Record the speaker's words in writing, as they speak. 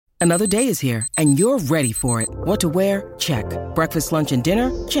Another day is here, and you're ready for it. What to wear? Check. Breakfast, lunch, and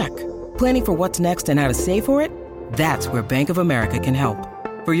dinner? Check. Planning for what's next and how to save for it? That's where Bank of America can help.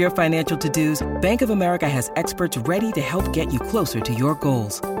 For your financial to-dos, Bank of America has experts ready to help get you closer to your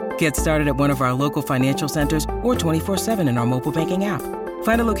goals. Get started at one of our local financial centers or 24/7 in our mobile banking app.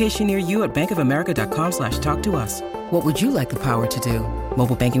 Find a location near you at bankofamerica.com/talktous. What would you like the power to do?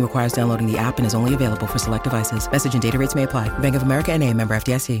 Mobile banking requires downloading the app and is only available for select devices. Message and data rates may apply. Bank of America N.A., member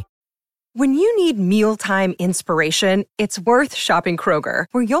FDIC. When you need mealtime inspiration, it's worth shopping Kroger,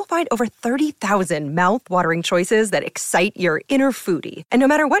 where you'll find over 30,000 mouth-watering choices that excite your inner foodie. And no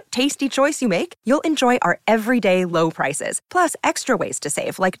matter what tasty choice you make, you'll enjoy our everyday low prices, plus extra ways to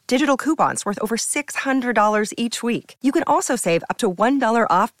save, like digital coupons worth over $600 each week. You can also save up to $1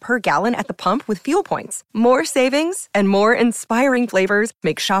 off per gallon at the pump with fuel points. More savings and more inspiring flavors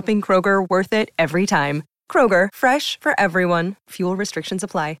make shopping Kroger worth it every time. Kroger, fresh for everyone. Fuel restrictions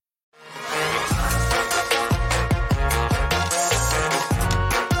apply.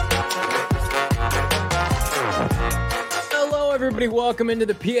 Everybody, welcome into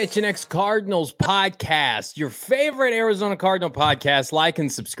the PHNX Cardinals podcast, your favorite Arizona Cardinal podcast. Like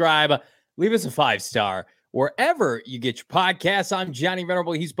and subscribe. Leave us a 5-star wherever you get your podcasts. I'm Johnny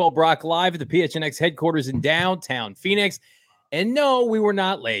Venerable. He's Bo Brock, live at the PHNX headquarters in downtown Phoenix. And no, we were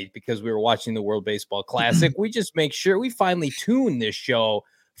not late because we were watching the World Baseball Classic. We just make sure we finally tune this show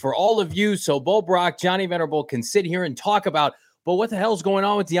for all of you, so Bo Brock, Johnny Venerable can sit here and talk about, but what the hell's going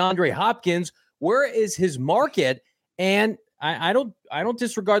on with DeAndre Hopkins? Where is his market? And I don't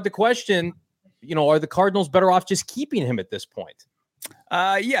disregard the question, are the Cardinals better off just keeping him at this point?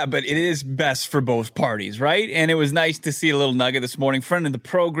 Yeah, but it is best for both parties, right? And it was nice to see a little nugget this morning. Friend of the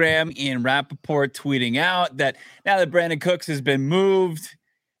program, Ian Rappaport, tweeting out that now that Brandon Cooks has been moved,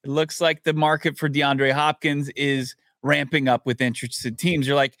 it looks like the market for DeAndre Hopkins is ramping up with interested teams.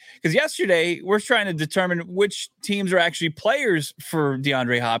 You're like, because yesterday we're trying to determine which teams are actually players for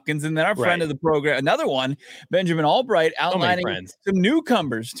DeAndre Hopkins. And then our friend of the program, another one, Benjamin Albright, outlining some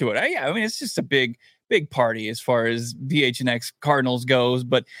newcomers to it. I mean, it's just a big party as far as PHNX Cardinals goes.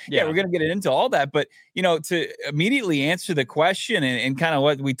 But yeah, we're going to get into all that. But, to immediately answer the question and kind of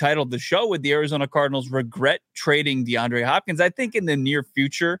what we titled the show with, the Arizona Cardinals regret trading DeAndre Hopkins, I think in the near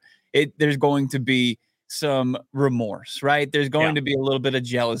future, there's going to be some remorse, right? There's going to be a little bit of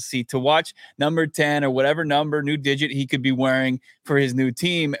jealousy to watch number 10 or whatever number, new digit he could be wearing for his new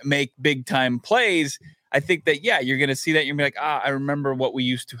team make big time plays. I think that, you're going to see that. You're going to be like, I remember what we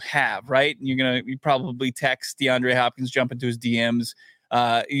used to have, right? And you probably text DeAndre Hopkins, jump into his DMs,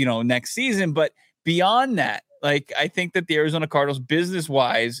 next season. But beyond that, I think that the Arizona Cardinals business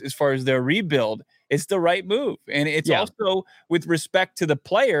wise, as far as their rebuild, it's the right move. And it's also with respect to the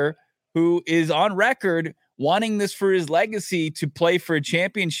player who is on record wanting this for his legacy to play for a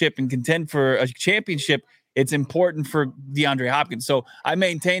championship and contend for a championship. It's important for DeAndre Hopkins. So I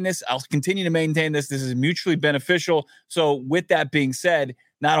maintain this. I'll continue to maintain this. This is mutually beneficial. So with that being said,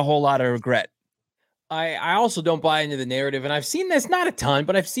 not a whole lot of regret. I also don't buy into the narrative, and I've seen this, not a ton,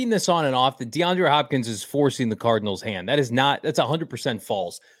 but I've seen this on and off, that DeAndre Hopkins is forcing the Cardinals' hand. That's 100%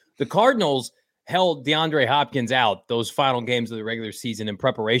 false. The Cardinals held DeAndre Hopkins out those final games of the regular season in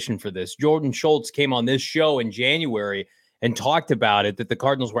preparation for this. Jordan Schultz came on this show in January and talked about it, that the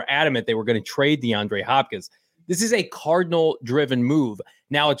Cardinals were adamant they were going to trade DeAndre Hopkins. This is a Cardinal-driven move.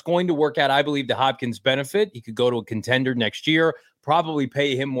 Now, it's going to work out, I believe, to Hopkins' benefit. He could go to a contender next year, probably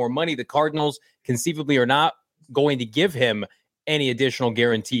pay him more money. The Cardinals conceivably are not going to give him any additional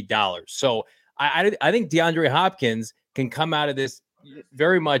guaranteed dollars. So I think DeAndre Hopkins can come out of this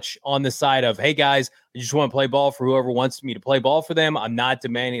very much on the side of, hey, guys, I just want to play ball for whoever wants me to play ball for them. I'm not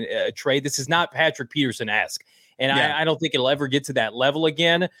demanding a trade. This is not Patrick Peterson-esque. And I don't think it'll ever get to that level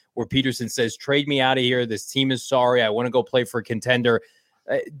again where Peterson says, trade me out of here. This team is sorry. I want to go play for a contender.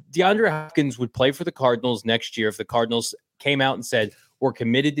 DeAndre Hopkins would play for the Cardinals next year if the Cardinals came out and said, we're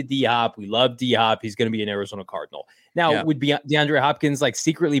committed to D-Hop. We love D-Hop. He's going to be an Arizona Cardinal. Now, would DeAndre Hopkins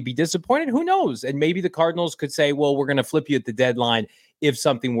secretly be disappointed? Who knows? And maybe the Cardinals could say, well, we're going to flip you at the deadline if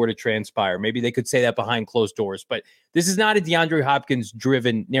something were to transpire. Maybe they could say that behind closed doors. But this is not a DeAndre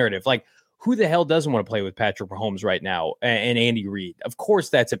Hopkins-driven narrative. Who the hell doesn't want to play with Patrick Mahomes right now and Andy Reid? Of course,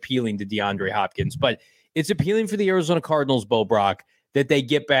 that's appealing to DeAndre Hopkins, but it's appealing for the Arizona Cardinals, Bo Brock, that they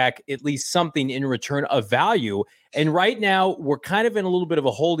get back at least something in return of value. And right now, we're kind of in a little bit of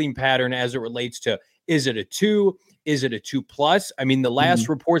a holding pattern as it relates to, is it a 2? Is it a 2+? I mean, the last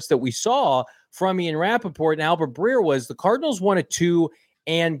reports that we saw from Ian Rappaport and Albert Breer was the Cardinals want a 2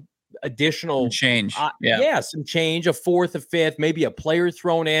 and additional change. Some change, a 4th, a 5th, maybe a player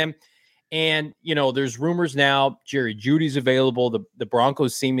thrown in. And, there's rumors now Jerry Jeudy's available. The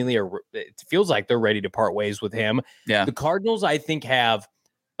Broncos seemingly it feels like they're ready to part ways with him. Yeah. The Cardinals, I think, have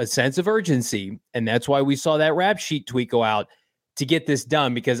a sense of urgency. And that's why we saw that rap sheet tweet go out to get this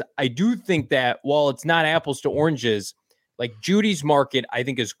done, because I do think that while it's not apples to oranges, like Jeudy's market, I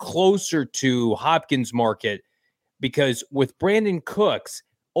think is closer to Hopkins' market, because with Brandon Cooks,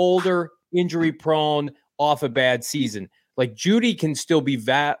 older, injury prone, off a bad season, like Jeudy can still be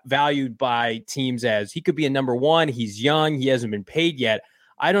valued by teams as he could be a number one. He's young. He hasn't been paid yet.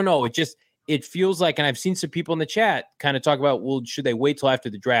 I don't know. It feels like, and I've seen some people in the chat kind of talk about, well, should they wait till after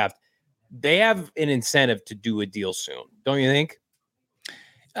the draft? They have an incentive to do a deal soon. Don't you think?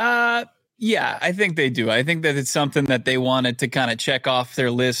 Yeah, I think they do. I think that it's something that they wanted to kind of check off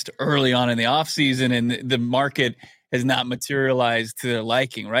their list early on in the offseason, and the market has not materialized to their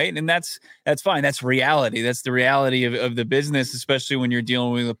liking, right? And that's fine. That's reality. That's the reality of the business, especially when you're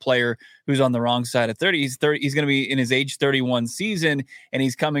dealing with a player who's on the wrong side of 30. He's going to be in his age 31 season, and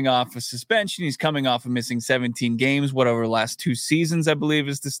he's coming off a suspension. He's coming off of missing 17 games, whatever, the last 2 seasons, I believe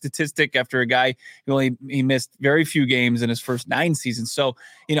is the statistic, after a guy who he missed very few games in his first 9 seasons. So,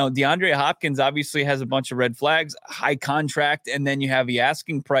 DeAndre Hopkins obviously has a bunch of red flags, high contract, and then you have the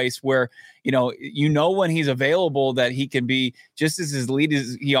asking price where, when he's available that he can be just as elite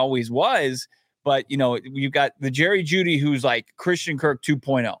as he always was. But, you've got the Jerry Jeudy who's like Christian Kirk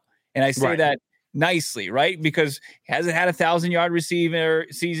 2.0. And I say that nicely, right? Because he hasn't had 1,000-yard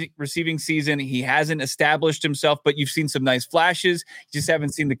receiving season. He hasn't established himself, but you've seen some nice flashes. You just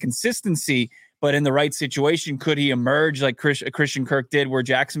haven't seen the consistency. But in the right situation, could he emerge like Christian Kirk did, where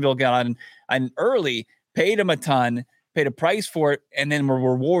Jacksonville got on early, paid him a ton, paid a price for it, and then were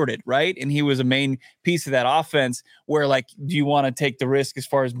rewarded, right? And he was a main piece of that offense where, like, do you want to take the risk as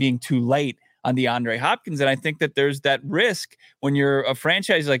far as being too late on DeAndre Hopkins? And I think that there's that risk when you're a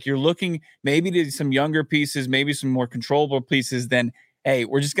franchise, like you're looking maybe to some younger pieces, maybe some more controllable pieces, then, hey,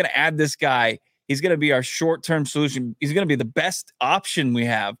 we're just going to add this guy. He's going to be our short-term solution. He's going to be the best option we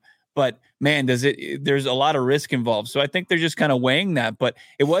have. But man, there's a lot of risk involved. So I think they're just kind of weighing that. But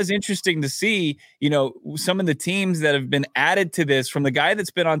it was interesting to see, some of the teams that have been added to this, from the guy that's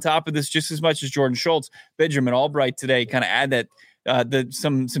been on top of this just as much as Jordan Schultz, Benjamin Albright today, kind of add that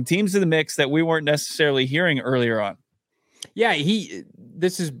some teams in the mix that we weren't necessarily hearing earlier on. Yeah,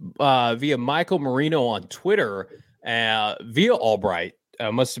 this is via Michael Marino on Twitter, via Albright.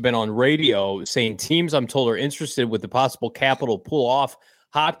 Must have been on radio, saying teams I'm told are interested with the possible capital pull off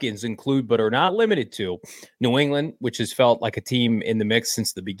Hopkins include, but are not limited to, New England, which has felt like a team in the mix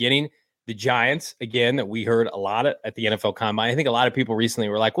since the beginning. The Giants, again, that we heard a lot at the NFL Combine. I think a lot of people recently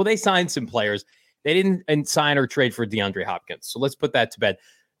were like, well, they signed some players. They didn't sign or trade for DeAndre Hopkins. So let's put that to bed.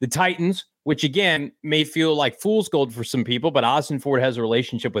 The Titans, which again may feel like fool's gold for some people, but Austin Ford has a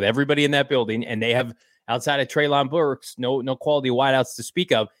relationship with everybody in that building, and they have, outside of Treylon Burks, no quality wideouts to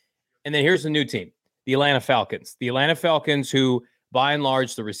speak of. And then here's the new team, the Atlanta Falcons. The Atlanta Falcons, who by and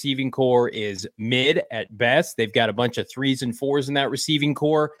large, the receiving core is mid at best. They've got a bunch of 3s and 4s in that receiving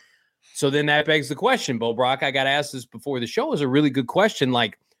core. So then that begs the question, Bo Brock, I got asked this before the show, is a really good question.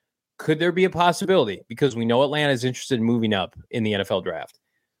 Like, could there be a possibility? Because we know Atlanta is interested in moving up in the NFL draft.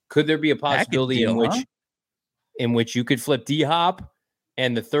 Could there be a possibility in which you could flip D-Hop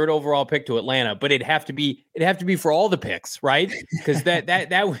and the 3rd overall pick to Atlanta? But it'd have to be for all the picks, right? Because that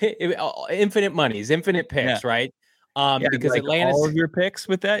infinite monies, infinite picks, right? Because like Atlanta's all of your picks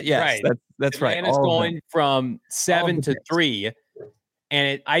with that. Yes, right. That's right. Atlanta's going from 7 to 3.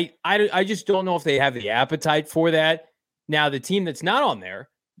 And I just don't know if they have the appetite for that. Now, the team that's not on there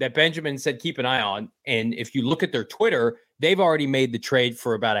that Benjamin said keep an eye on, and if you look at their Twitter, they've already made the trade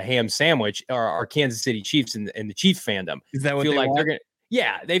for about a ham sandwich, or our Kansas City Chiefs and the Chief fandom. Is that what they want? They're gonna?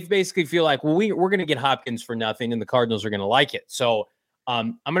 Yeah, they basically feel like, well, we're going to get Hopkins for nothing, and the Cardinals are going to like it. So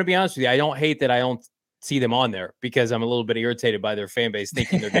I'm going to be honest with you. I don't hate that I don't see them on there, because I'm a little bit irritated by their fan base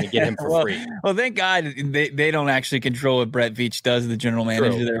thinking they're going to get him for free. Well, thank God they don't actually control what Brett Veach does, the general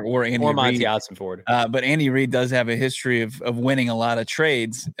manager there, or Andy or Monty Reid. Ossenford. But Andy Reid does have a history of winning a lot of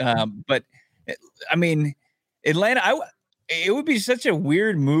trades. But I mean, Atlanta, it would be such a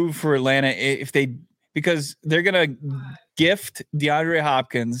weird move for Atlanta because they're going to gift DeAndre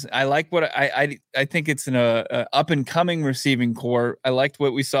Hopkins. I like what I think it's an up and coming receiving core. I liked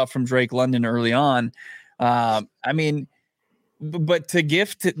what we saw from Drake London early on. I mean, but to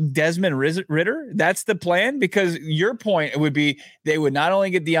gift Desmond Ridder, that's the plan, because your point would be they would not only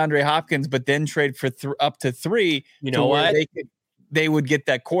get DeAndre Hopkins, but then trade for up to 3. You know what? They would get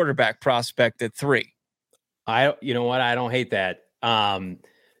that quarterback prospect at 3. You know what? I don't hate that.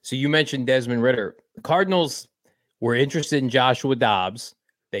 So you mentioned Desmond Ridder. The Cardinals were interested in Joshua Dobbs,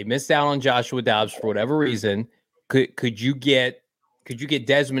 They missed out on Joshua Dobbs for whatever reason. Could you get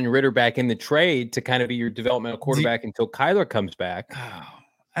Desmond Ridder back in the trade to kind of be your developmental quarterback until Kyler comes back? Oh,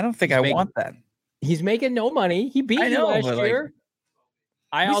 I don't think I want that. He's making no money. He beat you last year.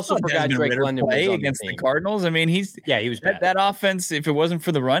 I also forgot Drake London was on against the Cardinals. I mean, he was bad. That offense. If it wasn't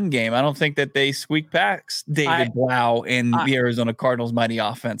for the run game, I don't think that they squeaked past David Blau and the Arizona Cardinals' mighty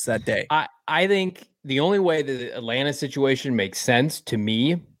offense that day. I think the only way the Atlanta situation makes sense to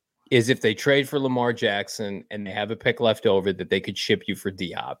me is if they trade for Lamar Jackson and they have a pick left over that they could ship you for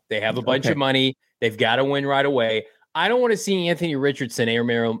D-Hop. They have a bunch of money. They've got to win right away. I don't want to see Anthony Richardson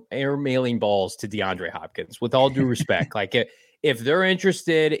air-mailing balls to DeAndre Hopkins, with all due respect. Like, if they're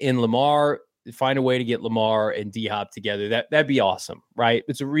interested in Lamar, find a way to get Lamar and D-Hop together. That'd be awesome, right?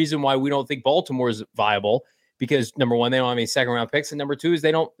 It's a reason why we don't think Baltimore is viable, because number one, they don't have any second-round picks, and number two is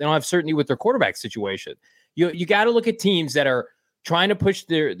they don't have certainty with their quarterback situation. You got to look at teams that are trying to push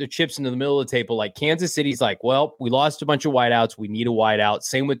their chips into the middle of the table. Like Kansas City's like, well, we lost a bunch of wideouts. We need a wideout.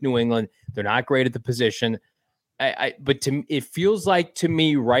 Same with New England. They're not great at the position. But it feels like to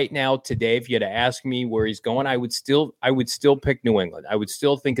me right now, today, if you had to ask me where he's going, I would still pick New England. I would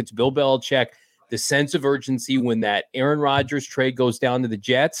still think it's Bill Belichick. The sense of urgency when that Aaron Rodgers trade goes down to the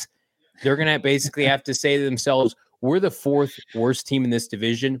Jets, they're going to basically have to say to themselves, we're the fourth worst team in this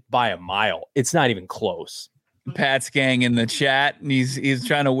division by a mile. It's not even close. Pat's gang in the chat, and he's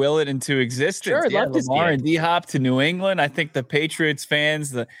trying to will it into existence. Sure, love Lamar and D-Hop to New England. I think the Patriots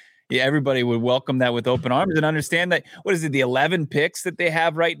fans, everybody would welcome that with open arms and understand that, what is it, the 11 picks that they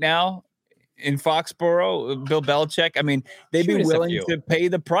have right now in Foxborough, Bill Belichick, I mean, they'd be willing to pay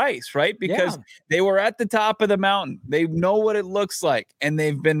the price, right? Because they were at the top of the mountain. They know what it looks like, and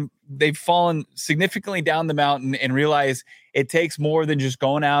they've fallen significantly down the mountain and realize it takes more than just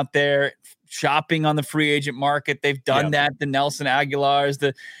going out there shopping on the free agent market. They've done that. The Nelson Aguilars,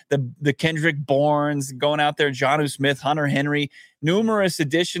 the Kendrick Bournes, going out there, Jonnu Smith, Hunter Henry, numerous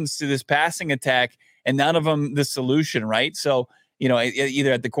additions to this passing attack, and none of them the solution, right? So,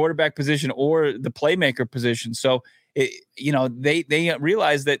 either at the quarterback position or the playmaker position. So, they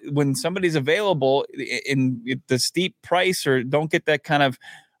realize that when somebody's available in the steep price, or don't get that kind of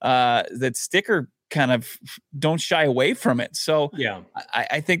that sticker, kind of don't shy away from it. So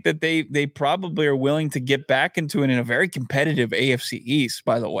I think that they probably are willing to get back into it in a very competitive AFC East,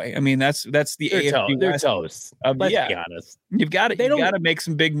 by the way. I mean, that's the AFC They're West. toast. Let's be honest. You've got to make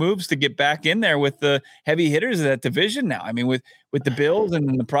some big moves to get back in there with the heavy hitters of that division now. I mean, with the Bills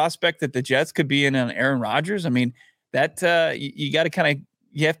and the prospect that the Jets could be in on Aaron Rodgers. I mean, that you got to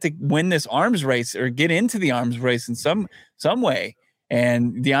you have to win this arms race or get into the arms race in some way.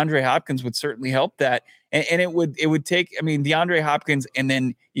 And DeAndre Hopkins would certainly help that. And it would take, DeAndre Hopkins, and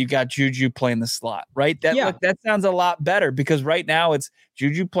then you got Juju playing the slot, right? That sounds a lot better, because right now it's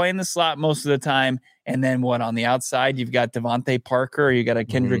Juju playing the slot most of the time. And then on the outside, you've got Devontae Parker, or you got a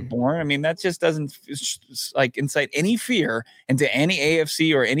Kendrick Bourne. I mean, that just doesn't incite any fear into any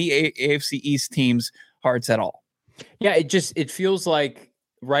AFC or any AFC East team's hearts at all. Yeah, it feels like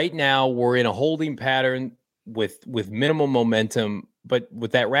right now we're in a holding pattern with minimal momentum. But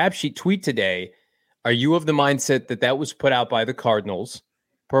with that rap sheet tweet today, are you of the mindset that was put out by the Cardinals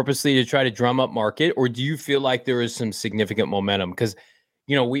purposely to try to drum up market, or do you feel like there is some significant momentum? Because,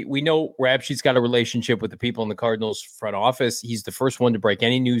 we know Rap Sheet's got a relationship with the people in the Cardinals front office. He's the first one to break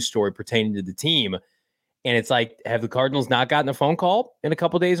any news story pertaining to the team. And it's like, have the Cardinals not gotten a phone call in a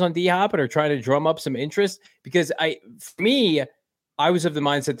couple of days on D-Hop and are trying to drum up some interest? Because I was of the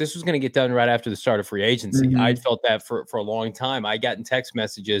mindset this was going to get done right after the start of free agency. I'd felt that for a long time. I got in text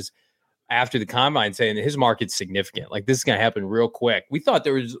messages after the combine saying that his market's significant. Like, this is going to happen real quick. We thought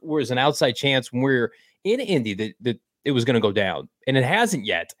there was an outside chance when we were in Indy that it was going to go down, and it hasn't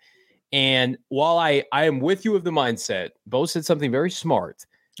yet. And while I am with you of the mindset, Bo said something very smart.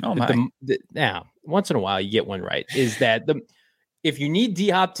 Oh my! Now, once in a while you get one right. Is that if you need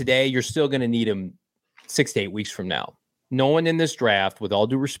D-Hop today, you're still going to need him 6 to 8 weeks from now. No one in this draft, with all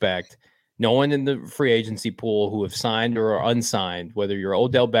due respect, no one in the free agency pool who have signed or are unsigned, whether you're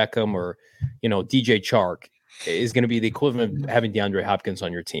Odell Beckham or, DJ Chark, is going to be the equivalent of having DeAndre Hopkins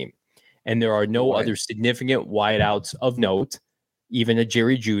on your team. And there are no other significant wideouts of note, even a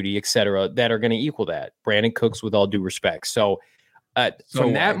Jerry Jeudy, et cetera, that are going to equal that. Brandon Cooks, with all due respect. So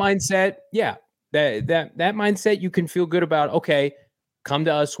from that mindset, that mindset, you can feel good about, okay, come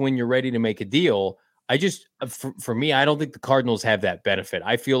to us when you're ready to make a deal. For me, I don't think the Cardinals have that benefit.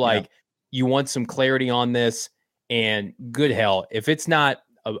 I feel like you want some clarity on this, and good hell, if it's not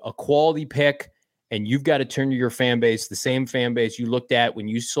a quality pick and you've got to turn to your fan base, the same fan base you looked at when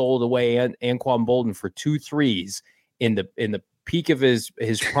you sold away Anquan Bolden for 2 threes in the peak of his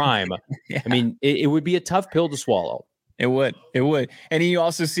prime, Yeah. I mean, it would be a tough pill to swallow. It would. And you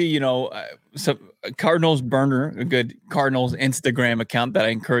also see, some Cardinals Burner, a good Cardinals Instagram account that I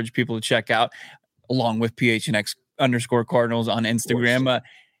encourage people to check out, along with PHNX_Cardinals on Instagram.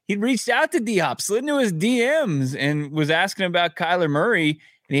 He reached out to D-Hop, slid into his DMs, and was asking about Kyler Murray.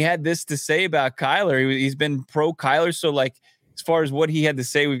 And he had this to say about Kyler. He's been pro Kyler. So, like, as far as what he had to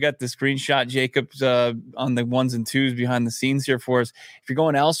say, we've got the screenshot, Jacob's on the 1s and 2s behind the scenes here for us. If you're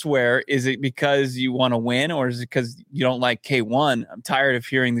going elsewhere, is it because you want to win, or is it because you don't like K1? I'm tired of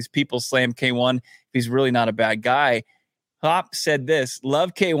hearing these people slam K1 if he's really not a bad guy. Hop said this: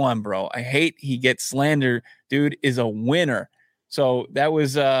 love K1, bro. I hate he gets slander. Dude is a winner. So that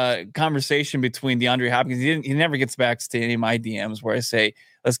was a conversation between DeAndre Hopkins. He never gets back to any of my DMs where I say,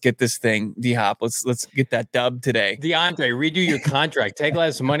 let's get this thing, D-Hop. Let's get that dub today. DeAndre, redo your contract. Take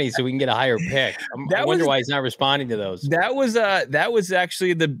less money so we can get a higher pick. I wonder why he's not responding to those. That was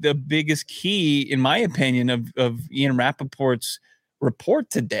actually the biggest key, in my opinion, of Ian Rappaport's report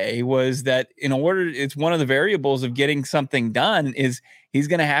today, was that it's one of the variables of getting something done is he's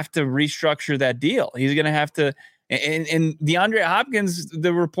going to have to restructure that deal. He's going to have to. And DeAndre Hopkins,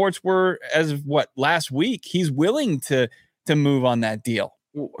 the reports were as of last week, he's willing to move on that deal.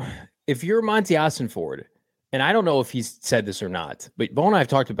 If you're Monty Ossenford, and I don't know if he's said this or not, but Bo and I have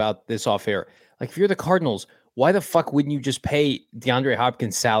talked about this off air. Like, if you're the Cardinals, why the fuck wouldn't you just pay DeAndre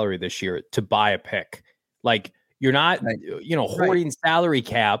Hopkins' salary this year to buy a pick? Like, you're not, hoarding salary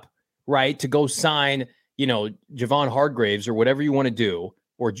cap, right, to go sign, Javon Hargraves or whatever you want to do,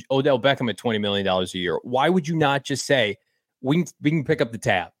 or Odell Beckham at $20 million a year. Why would you not just say, we can pick up the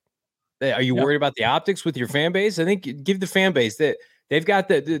tab? Are you worried about the optics with your fan base? I think give the fan base that they've got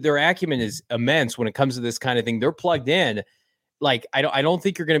their acumen is immense when it comes to this kind of thing. They're plugged in. Like, I don't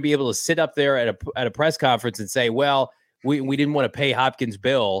think you're going to be able to sit up there at a press conference and say, well, we didn't want to pay Hopkins'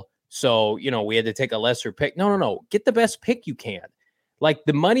 bill, so we had to take a lesser pick. No. Get the best pick you can. Like,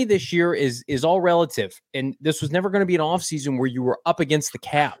 the money this year is all relative, and this was never going to be an offseason where you were up against the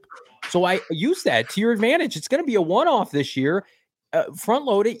cap. So I use that to your advantage. It's going to be a one-off this year. Front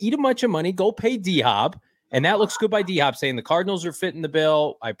load it, eat a bunch of money, go pay D-Hop, and that looks good by D-Hop, saying the Cardinals are fitting the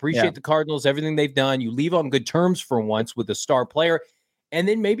bill. I appreciate the Cardinals, everything they've done. You leave on good terms for once with a star player, and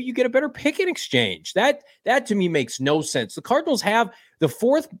then maybe you get a better pick in exchange. That to me makes no sense. The Cardinals have the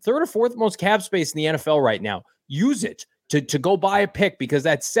third or fourth most cap space in the NFL right now. Use it to go buy a pick, because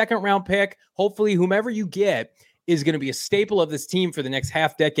that second round pick, hopefully whomever you get, is going to be a staple of this team for the next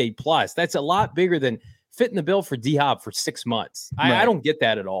half decade plus. That's a lot bigger than fitting the bill for D-Hop for 6 months. I don't get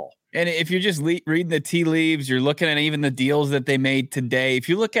that at all. And if you're just reading the tea leaves, you're looking at even the deals that they made today. If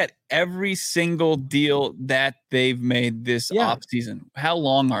you look at every single deal that they've made this offseason, how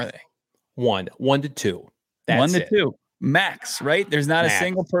long are they? 1 to 2. That's 1 to 2. Max, right? There's not a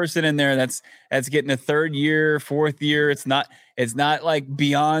single person in there that's getting a third year, fourth year. It's not like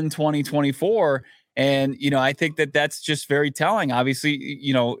beyond 2024. And, I think that's just very telling. Obviously,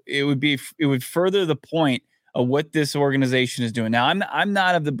 it would further the point of what this organization is doing. Now, I'm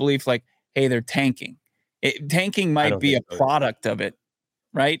not of the belief like, hey, they're tanking. Tanking might be a product of it,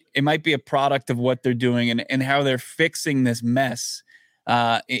 right? It might be a product of what they're doing and how they're fixing this mess.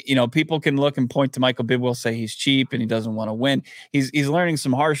 People can look and point to Michael Bidwill, say he's cheap and he doesn't want to win. He's learning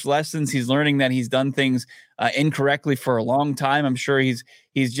some harsh lessons. He's learning that he's done things incorrectly for a long time. I'm sure he's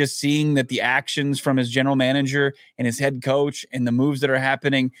just seeing that the actions from his general manager and his head coach and the moves that are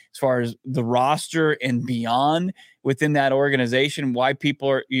happening as far as the roster and beyond within that organization, why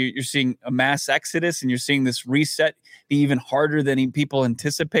you're seeing a mass exodus and you're seeing this reset be even harder than people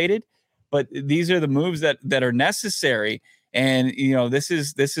anticipated. But these are the moves that are necessary. And, this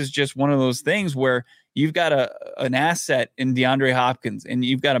is just one of those things where you've got an asset in DeAndre Hopkins and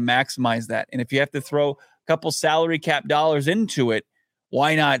you've got to maximize that. And if you have to throw a couple salary cap dollars into it,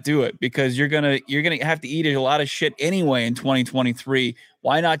 why not do it? Because you're going to have to eat a lot of shit anyway in 2023.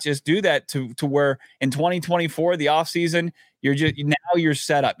 Why not just do that to where in 2024, the offseason, you're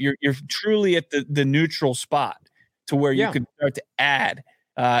set up. You're truly at the neutral spot to where you could start to add.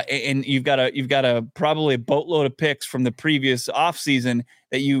 And you've got a probably a boatload of picks from the previous offseason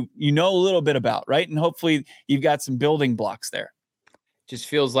that you know a little bit about, right? And hopefully you've got some building blocks there. Just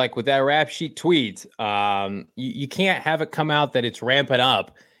feels like with that rap sheet tweet, you can't have it come out that it's ramping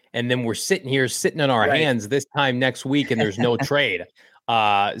up, and then we're sitting in our hands this time next week, and there's no trade.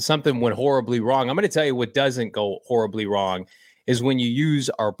 Something went horribly wrong. I'm going to tell you what doesn't go horribly wrong is when you use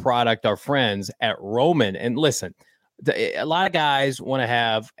our product, our friends at Roman. And listen, a lot of guys want to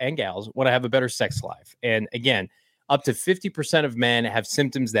have, and gals want to have, a better sex life. And again, Up to 50% of men have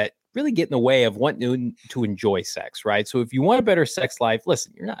symptoms that really get in the way of wanting to enjoy sex, right? So if you want a better sex life,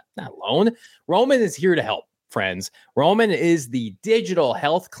 listen, you're not alone. Roman is here to help, friends. Roman is the digital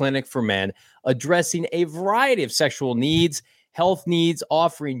health clinic for men, addressing a variety of sexual needs, health needs,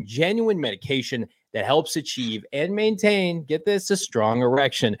 offering genuine medication that helps achieve and maintain, get this, a strong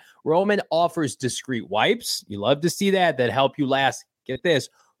erection. Roman offers discreet wipes. You love to see that help you last, get this,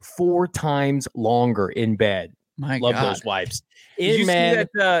 4 times longer in bed. My Love God. those wipes. Did you see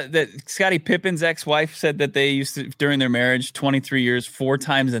that Scottie Pippen's ex-wife said that they used to, during their marriage, 23 years, 4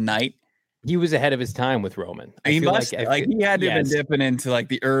 times a night? He was ahead of his time with Roman. He must like he had to have been dipping into like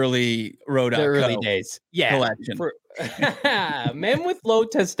the early the early days. Yeah. Collection. For men with low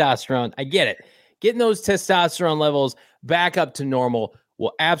testosterone, I get it. Getting those testosterone levels back up to normal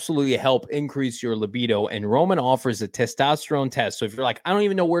will absolutely help increase your libido. And Roman offers a testosterone test. So if you're like, I don't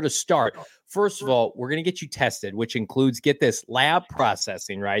even know where to start. First of all, we're going to get you tested, which includes, get this, lab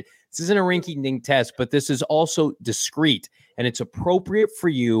processing, right? This isn't a rinky-dink test, but this is also discreet and it's appropriate for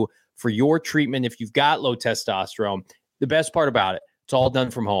you for your treatment if you've got low testosterone. The best part about it, it's all done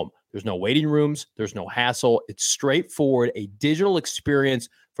from home. There's no waiting rooms. There's no hassle. It's straightforward, a digital experience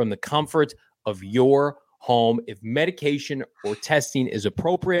from the comfort of your home. If medication or testing is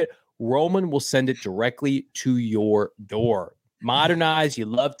appropriate, Roman will send it directly to your door. Modernized, you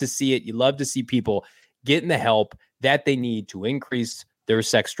love to see it. You love to see people getting the help that they need to increase their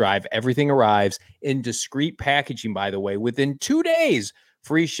sex drive. Everything arrives in discreet packaging, by the way, within 2 days,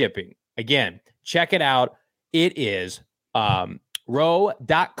 free shipping. Again, check it out. It is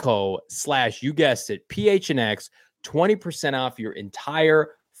row.co/ you guessed it, PHNX, 20% off your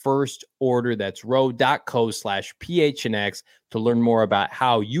entire first order. That's row.co/PHNX to learn more about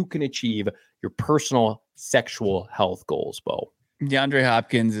how you can achieve your personal sexual health goals, Bo. DeAndre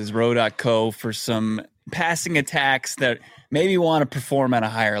Hopkins is row.co for some passing attacks that maybe want to perform at a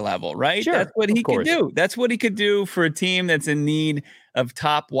higher level, right? Sure, that's what he could do. That's what he could do for a team that's in need of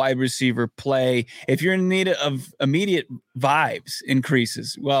top wide receiver play. If you're in need of immediate vibes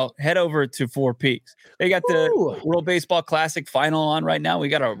increases, well, head over to Four Peaks. They got the World Baseball Classic final on right now. We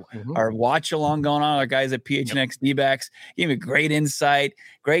got our watch along going on. Our guys at PHNX D-backs gave me great insight,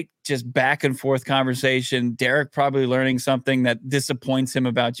 great just back and forth conversation. Derek probably learning something that disappoints him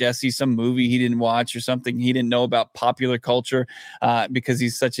about Jesse, some movie he didn't watch or something he didn't know about popular culture because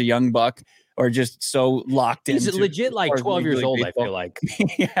he's such a young buck. Or just so locked in. He's legit like 12 years old, baseball. I feel like.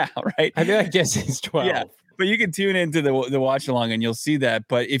 Yeah, right. I feel like Jesse's 12. Yeah. But you can tune into the watch along and you'll see that.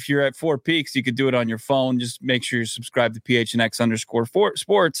 But if you're at Four Peaks, you could do it on your phone. Just make sure you're subscribed to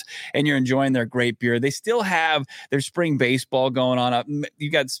PHNX_sports and you're enjoying their great beer. They still have their spring baseball going on. You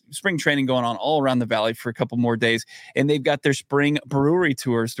got spring training going on all around the valley for a couple more days. And they've got their spring brewery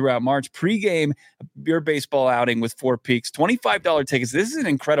tours throughout March. Pre-game beer baseball outing with Four Peaks. $25 tickets. This is an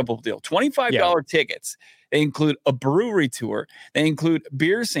incredible deal. $25 tickets. They include a brewery tour. They include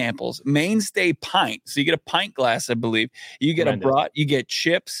beer samples, mainstay pint. So you get a pint glass, I believe. You get a brat, you get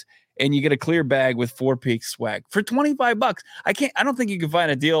chips, and you get a clear bag with Four Peaks swag for $25. I don't think you can find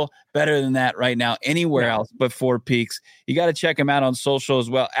a deal better than that right now anywhere else but Four Peaks. You got to check them out on social as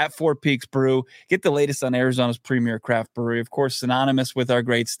well at Four Peaks Brew. Get the latest on Arizona's premier craft brewery. Of course, synonymous with our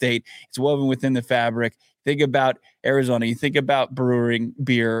great state. It's woven within the fabric. Think about Arizona. You think about brewing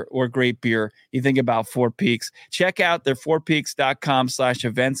beer or great beer. You think about Four Peaks. Check out their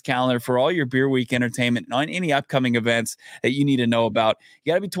fourpeaks.com/events calendar for all your beer week entertainment and on any upcoming events that you need to know about.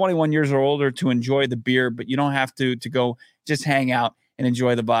 You got to be 21 years or older to enjoy the beer, but you don't have to go just hang out and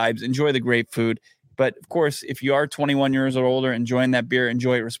enjoy the vibes, enjoy the great food. But of course, if you are 21 years or older enjoying that beer,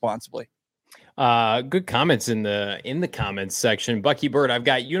 enjoy it responsibly. Good comments in the comments section. Bucky Bird, I've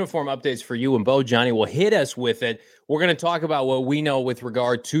got uniform updates for you and Bo. Johnny will hit us with it. We're going to talk about what we know with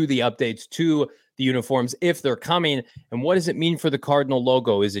regard to the updates to the uniforms, if they're coming, and what does it mean for the Cardinal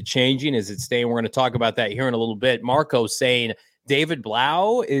logo? Is it changing? Is it staying? We're going to talk about that here in a little bit. Marco saying David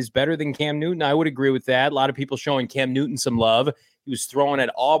Blau is better than Cam Newton. I would agree with that. A lot of people showing Cam Newton some love. He was throwing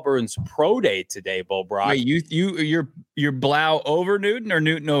at Auburn's pro day today, Bo Brock. Wait, you're Blau over Newton or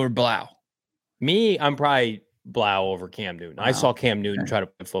Newton over Blau? Me, I'm probably Blau over Cam Newton. I saw Cam Newton try to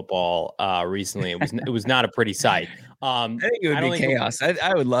play football recently. It was not a pretty sight. I think it would be chaos.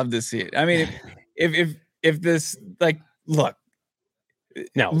 I would love to see it. I mean, if this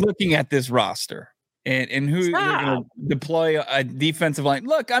looking at this roster and who they're going to deploy a defensive line.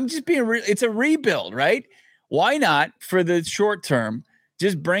 Look, I'm just being it's a rebuild, right? Why not for the short term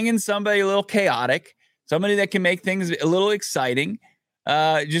just bring in somebody a little chaotic, somebody that can make things a little exciting.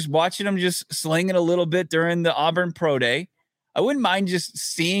 Just watching them just sling it a little bit during the Auburn Pro Day. I wouldn't mind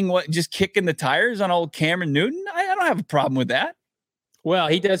just kicking the tires on old Cameron Newton. I don't have a problem with that. Well,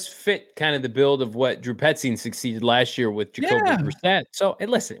 he does fit kind of the build of what Drew Petzing succeeded last year with Jacoby Brissett. So, and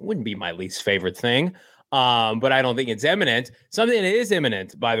listen, it wouldn't be my least favorite thing, but I don't think it's imminent. Something that is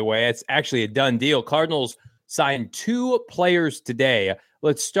imminent, by the way, it's actually a done deal. Cardinals signed 2 players today.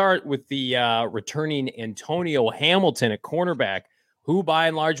 Let's start with the returning Antonio Hamilton at cornerback, who by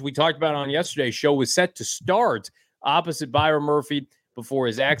and large we talked about on yesterday's show was set to start opposite Byron Murphy before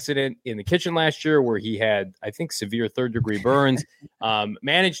his accident in the kitchen last year, where he had, I think, severe third-degree burns,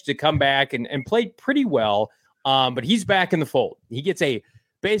 managed to come back and played pretty well, but he's back in the fold. He gets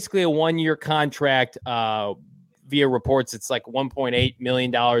basically a 1-year contract via reports. It's like $1.8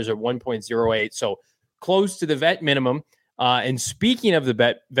 million or 1.08, so close to the vet minimum. And speaking of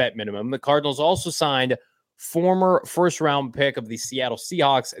the vet minimum, the Cardinals also signed former first-round pick of the Seattle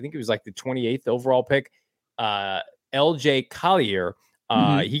Seahawks. I think it was like the 28th overall pick, LJ Collier.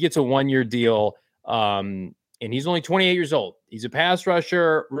 He gets a 1-year deal, and he's only 28 years old. He's a pass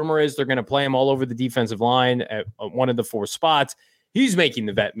rusher. Rumor is they're going to play him all over the defensive line at one of the 4 spots. He's making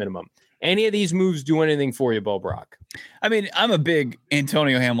the vet minimum. Any of these moves do anything for you, Bo Brock? I mean, I'm a big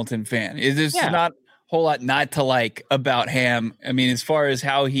Antonio Hamilton fan. There's not a whole lot not to like about Ham. I mean, as far as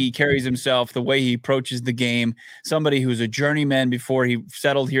how he carries himself, the way he approaches the game, somebody who's a journeyman before he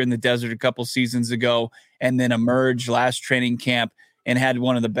settled here in the desert a couple seasons ago and then emerged last training camp and had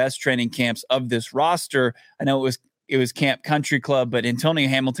one of the best training camps of this roster. I know it was Camp Country Club, but Antonio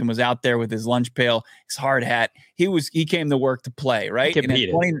Hamilton was out there with his lunch pail, his hard hat. He came to work to play, right?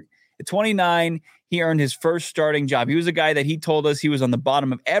 And at 29, he earned his first starting job. He was a guy that he told us he was on the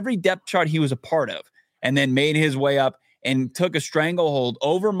bottom of every depth chart he was a part of, and then made his way up and took a stranglehold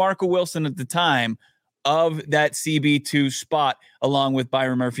over Marco Wilson at the time of that CB2 spot, along with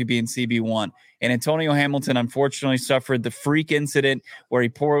Byron Murphy being CB1. And Antonio Hamilton, unfortunately, suffered the freak incident where he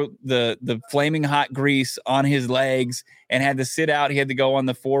poured the flaming hot grease on his legs and had to sit out. He had to go on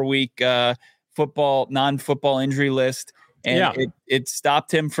the 4-week non-football injury list. And it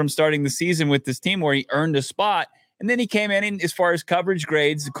stopped him from starting the season with this team where he earned a spot. And then he came in as far as coverage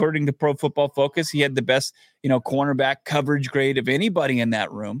grades, according to Pro Football Focus, he had the best, cornerback coverage grade of anybody in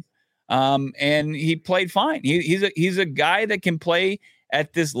that room. And he played fine. He's a guy that can play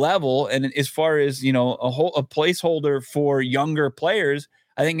at this level. And as far as, a placeholder for younger players,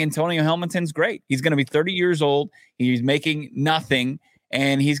 I think Antonio Hamilton's great. He's going to be 30 years old. He's making nothing,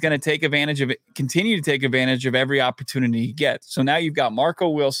 and he's going to take advantage of it, continue to take advantage of every opportunity he gets. So now you've got Marco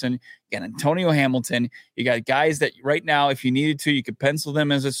Wilson, you got Antonio Hamilton, you got guys that right now, if you needed to, you could pencil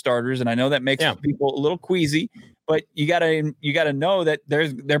them as starters. And I know that makes people a little queasy, but you gotta know that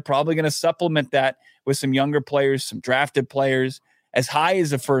they're probably going to supplement that with some younger players, some drafted players as high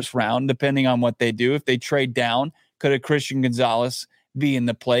as the first round, depending on what they do. If they trade down, could a Christian Gonzalez be in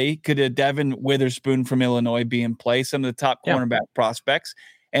the play? Could a Devin Witherspoon from Illinois be in play? Some of the top cornerback prospects.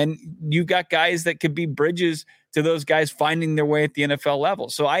 And you've got guys that could be bridges to those guys finding their way at the NFL level.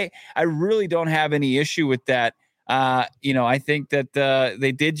 So I really don't have any issue with that. I think that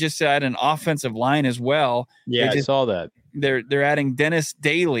they did just add an offensive line as well. Yeah, I saw that. They're adding Dennis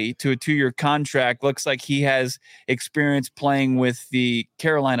Daly to a 2-year contract. Looks like he has experience playing with the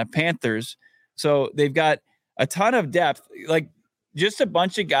Carolina Panthers. So they've got a ton of depth, like just a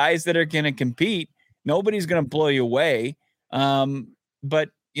bunch of guys that are going to compete. Nobody's going to blow you away. But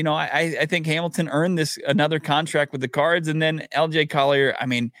I think Hamilton earned another contract with the Cards, and then LJ Collier. I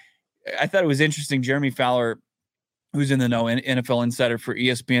mean, I thought it was interesting. Jeremy Fowler, who's in the know, NFL insider for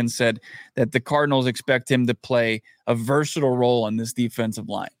ESPN, said that the Cardinals expect him to play a versatile role on this defensive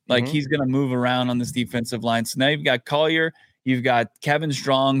line. Like he's going to move around on this defensive line. So now you've got Collier, you've got Kevin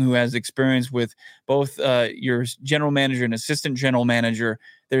Strong, who has experience with both your general manager and assistant general manager.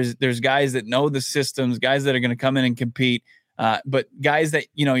 There's guys that know the systems, guys that are going to come in and compete, but guys that,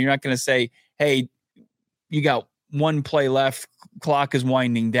 you're not going to say, hey, you got one play left, clock is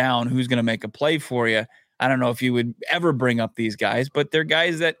winding down, who's going to make a play for you? I don't know if you would ever bring up these guys, but they're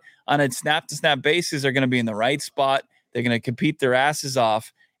guys that on a snap-to-snap basis are going to be in the right spot. They're going to compete their asses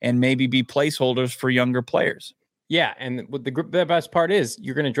off and maybe be placeholders for younger players. Yeah, and what the best part is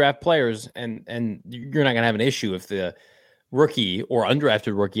you're going to draft players, and you're not going to have an issue if the rookie or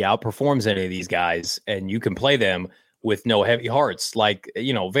undrafted rookie outperforms any of these guys, and you can play them with no heavy hearts. Like,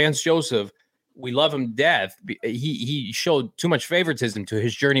 Vance Joseph, we love him to death. He showed too much favoritism to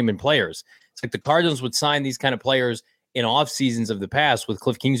his journeyman players. It's like the Cardinals would sign these kind of players in off seasons of the past with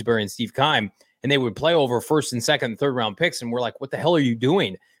Cliff Kingsbury and Steve Keim, and they would play over first and second and third round picks. And we're like, what the hell are you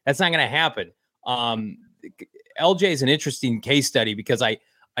doing? That's not going to happen. LJ is an interesting case study because I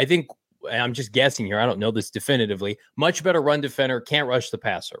think and I'm just guessing here, I don't know this definitively, much better run defender, can't rush the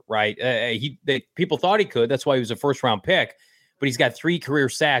passer, right? People thought he could. That's why he was a first-round pick, but he's got 3 career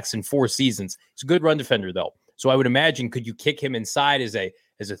sacks in 4 seasons. He's a good run defender, though. So I would imagine, could you kick him inside as a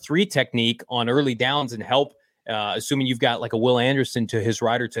 3 technique on early downs and help, assuming you've got like a Will Anderson to his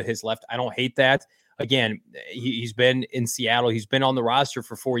right or to his left? I don't hate that. Again, he's been in Seattle. He's been on the roster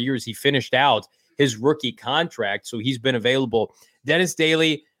for 4 years. He finished out his rookie contract, so he's been available. Dennis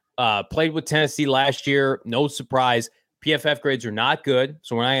Daly played with Tennessee last year. No surprise. PFF grades are not good,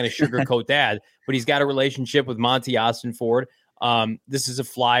 so we're not going to sugarcoat that. But he's got a relationship with Monty Austin-Ford. This is a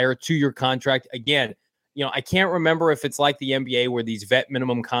flyer, 2-year contract. Again, I can't remember if it's like the NBA where these vet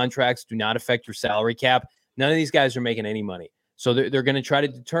minimum contracts do not affect your salary cap. None of these guys are making any money. So they're going to try to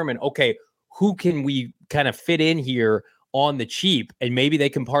determine, okay, who can we kind of fit in here on the cheap, and maybe they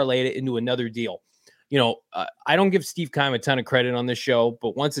can parlay it into another deal. I don't give Steve Keim a ton of credit on this show,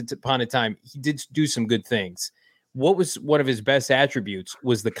 but once upon a time, he did do some good things. What was one of his best attributes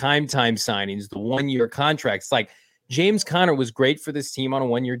was the Keim time signings, the 1-year contracts. Like James Conner was great for this team on a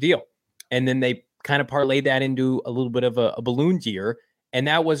 1-year deal. And then they kind of parlayed that into a little bit of a balloon year, and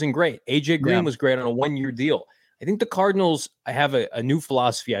that wasn't great. AJ Green was great on a 1-year deal. I think the Cardinals have a new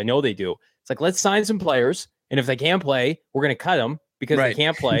philosophy. I know they do. It's like, let's sign some players, and if they can't play, we're going to cut them because they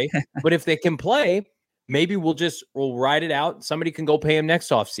can't play. But if they can play, maybe we'll ride it out. Somebody can go pay him next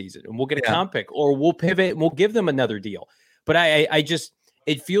offseason, and we'll get a comp pick, or we'll pivot and we'll give them another deal. But I just,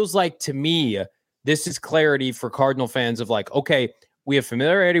 it feels like to me, this is clarity for Cardinal fans of like, okay, we have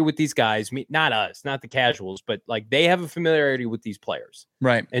familiarity with these guys, not us, not the casuals, but like they have a familiarity with these players.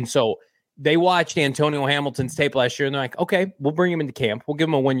 Right. And so they watched Antonio Hamilton's tape last year and they're like, okay, we'll bring him into camp. We'll give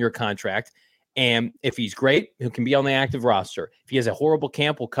him a 1-year contract. And if he's great, he can be on the active roster. If he has a horrible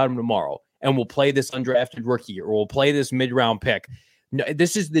camp, we'll cut him tomorrow and we'll play this undrafted rookie or we'll play this mid-round pick. No,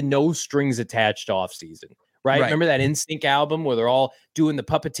 this is the no strings attached offseason. Right? Remember that NSYNC album where they're all doing the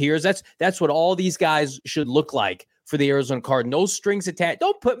puppeteers? That's what all these guys should look like for the Arizona Cardinals. No strings attached.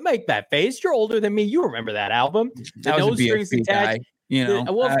 Don't make that face. You're older than me. You remember that album. The no strings attached. Guy,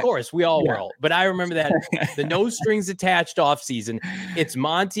 well, of course, we all were. But I remember that the no strings attached offseason. It's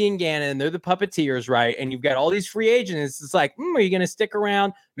Monty and Gannon. They're the puppeteers, right? And you've got all these free agents. It's like, are you going to stick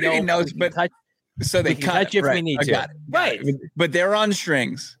around? No, so they cut you if we need to. Got it. But they're on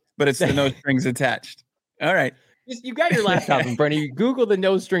strings. But it's the no strings attached. All right. You got your laptop in front of you. Google the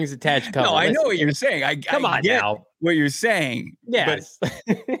no strings attached cover. No, I know what you're saying. Come on now. What you're saying. Yes. But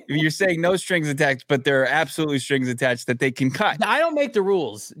you're saying no strings attached, but there are absolutely strings attached that they can cut. I don't make the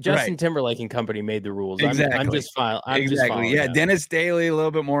rules. Justin Timberlake and company made the rules. Exactly. I'm just fine. Yeah. Dennis Daly, a little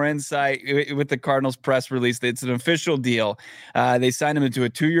bit more insight with the Cardinals press release. It's an official deal. They signed him into a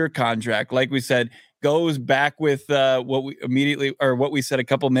 2-year contract. Like we said, goes back with what we said a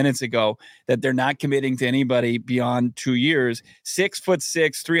couple minutes ago, that they're not committing to anybody beyond 2 years.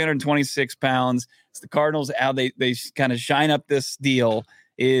 6'6", 326 pounds. It's the Cardinals. How they kind of shine up this deal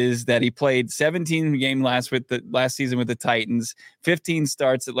is that he played 17 games last season with the Titans, 15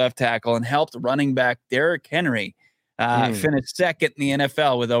 starts at left tackle, and helped running back Derrick Henry finish second in the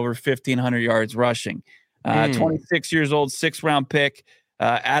NFL with over 1,500 yards rushing. 26 years old, 6th-round pick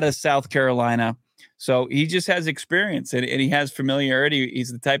out of South Carolina. So he just has experience and he has familiarity.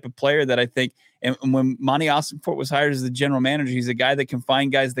 He's the type of player that I think, and when Monty Austin-Ford was hired as the general manager, he's a guy that can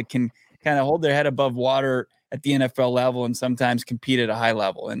find guys that can kind of hold their head above water at the NFL level and sometimes compete at a high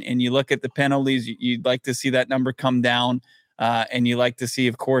level. And you look at the penalties, you'd like to see that number come down. And you like to see,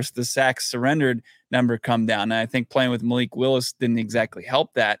 of course, the sacks surrendered number come down. And I think playing with Malik Willis didn't exactly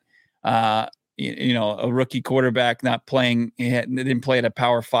help that. A rookie quarterback not playing, didn't play at a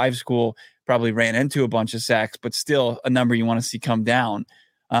Power 5 school, probably ran into a bunch of sacks, but still a number you want to see come down.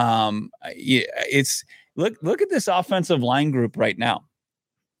 It's look at this offensive line group right now.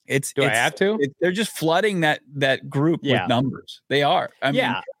 I have to? They're just flooding that group with numbers. They are. I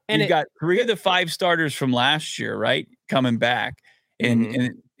mean, and you've got 3 of the 5 starters from last year, right, coming back,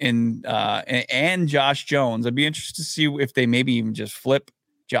 and Josh Jones. I'd be interested to see if they maybe even just flip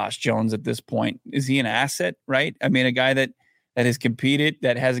Josh Jones at this point. Is he an asset, right? I mean, a guy that has competed,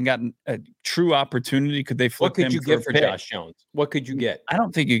 that hasn't gotten a true opportunity. Could they flip him? What could you get for Josh Jones? What could you get? I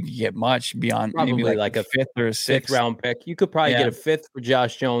don't think you could get much beyond probably maybe like a 5th or a 6th round pick. You could probably get a 5th for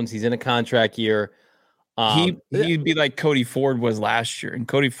Josh Jones. He's in a contract year. He'd be like Cody Ford was last year. And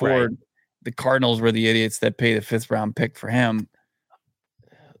Cody Ford, the Cardinals were the idiots that paid a 5th round pick for him.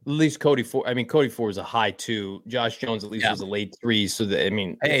 At least Cody Ford. I mean, Cody Ford is a high 2. Josh Jones at least was a late 3. So but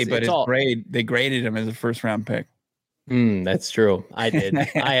it's all grade. They graded him as a 1st round pick. That's true. I did.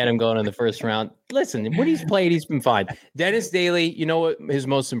 I had him going in the first round. Listen, when he's played, he's been fine. Dennis Daly, you know what his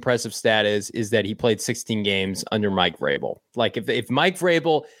most impressive stat is that he played 16 games under Mike Vrabel. Like if Mike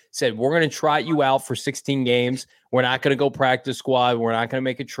Vrabel said, we're going to trot you out for 16 games, we're not going to go practice squad, we're not going to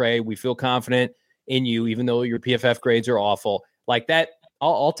make a trade, we feel confident in you, even though your PFF grades are awful. Like that,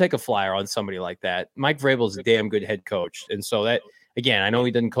 I'll take a flyer on somebody like that. Mike Vrabel is a damn good head coach. And so that, again, I know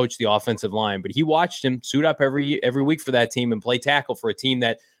he doesn't coach the offensive line, but he watched him suit up every week for that team and play tackle for a team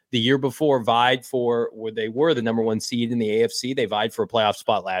that the year before vied for, where they were the number one seed in the AFC. They vied for a playoff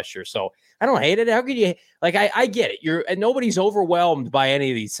spot last year. So I don't hate it. How could you, like, I get it. And nobody's overwhelmed by any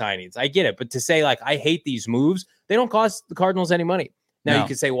of these signings. I get it. But to say, like, I hate these moves, they don't cost the Cardinals any money. Now, you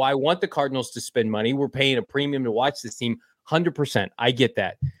can say, well, I want the Cardinals to spend money. We're paying a premium to watch this team. 100%. I get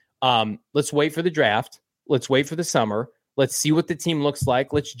that. Let's wait for the draft. Let's wait for the summer. Let's see what the team looks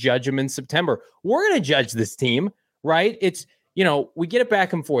like. Let's judge them in September. We're going to judge this team, right? It's, we get it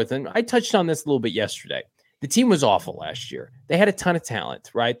back and forth. And I touched on this a little bit yesterday. The team was awful last year. They had a ton of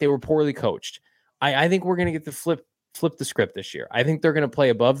talent, right? They were poorly coached. I think we're going to get to flip the script this year. I think they're going to play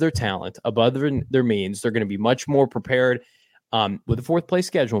above their talent, above their means. They're going to be much more prepared with a fourth place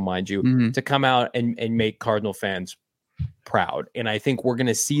schedule, mind you, to come out and make Cardinal fans proud. And I think we're going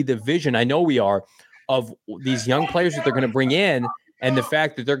to see the vision. I know we are, of these young players that they're going to bring in, and the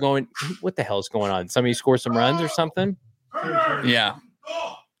fact that they're going, what the hell is going on? Somebody score some runs or something? Yeah.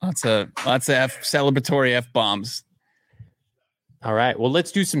 Lots of celebratory F-bombs. All right. Well,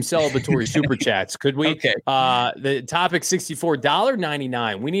 let's do some celebratory super chats. Could we? Okay. The topic $64,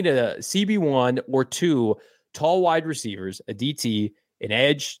 $1.99. We need a CB1 or 2 tall wide receivers, a DT, an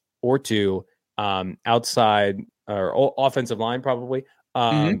edge or 2, outside or offensive line probably.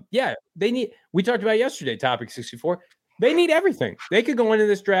 Yeah, we talked about yesterday, topic 64. They need everything. They could go into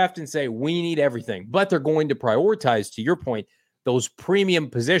this draft and say, we need everything, but they're going to prioritize, to your point, those premium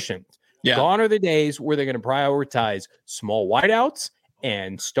positions. Yeah. Gone are the days where they're going to prioritize small wideouts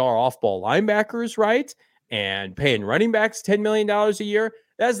and star off-ball linebackers, right? And paying running backs $10 million a year.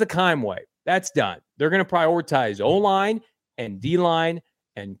 That's the Keim way. That's done. They're going to prioritize O-line and D-line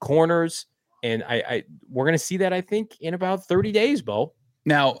and corners. And we're going to see that, I think, in about 30 days, Bo.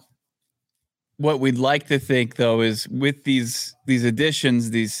 Now, what we'd like to think, though, is with these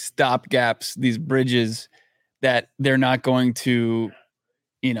additions, these stopgaps, these bridges, that they're not going to,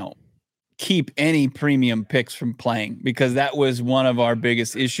 keep any premium picks from playing, because that was one of our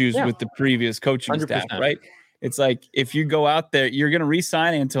biggest issues with the previous coaching 100%. Staff, right? It's like, if you go out there, you're going to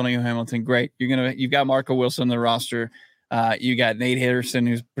re-sign Antonio Hamilton. Great. You've got Marco Wilson on the roster. You got Nate Henderson,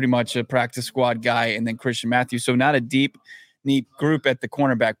 who's pretty much a practice squad guy, and then Christian Matthews. So not a deep, neat group at the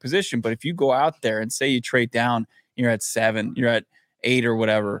cornerback position. But if you go out there and say you trade down, you're at 7, you're at 8 or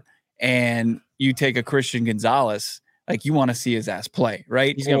whatever, and you take a Christian Gonzalez, like, you want to see his ass play,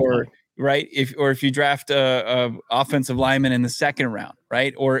 right? Right. If you draft a offensive lineman in the second round,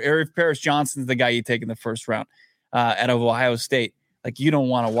 right? Or if Paris Johnson's the guy you take in the first round out of Ohio State, like, you don't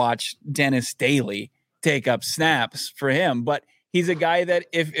want to watch Dennis Daly take up snaps for him. But he's a guy that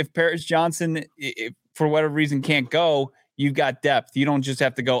if Paris Johnson, if for whatever reason can't go, you've got depth. You don't just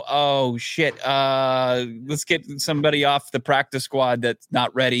have to go, oh shit, let's get somebody off the practice squad that's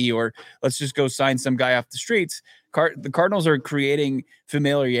not ready, or let's just go sign some guy off the streets. The Cardinals are creating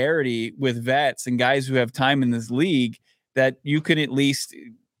familiarity with vets and guys who have time in this league that you can at least,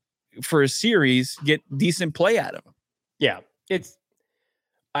 for a series, get decent play out of them. Yeah,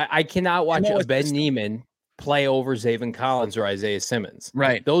 I cannot watch Ben Neiman play over Zaven Collins or Isaiah Simmons.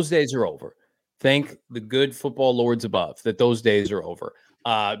 Right. Those days are over. Thank the good football lords above that those days are over.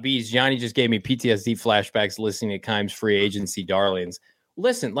 Bees, Johnny just gave me PTSD flashbacks listening to Keim's free agency darlings.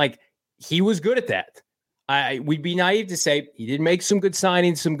 Listen, like, he was good at that. We'd be naive to say he did make some good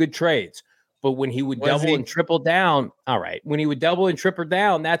signings, some good trades. But when he would double and triple down, all right. When he would double and triple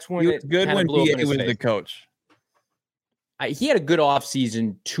down, that's when it good when he was the coach. He had a good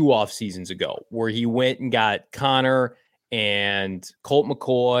offseason 2 off seasons ago where he went and got Connor and Colt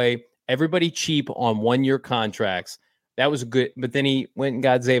McCoy, everybody cheap on 1-year contracts. That was good. But then he went and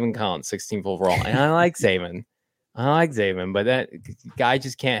got Zaven Collins, 16th overall. And I like Zaven. But that guy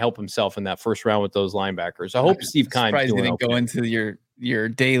just can't help himself in that first round with those linebackers. I hope Steve Keim didn't go into your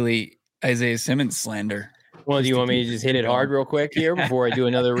daily Isaiah Simmons slander. Well, do you want me to just hit it hard real quick here before I do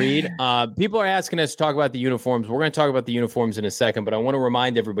another read? People are asking us to talk about the uniforms. We're going to talk about the uniforms in a second, but I want to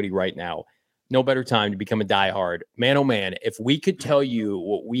remind everybody right now, no better time to become a diehard. Man, oh man, if we could tell you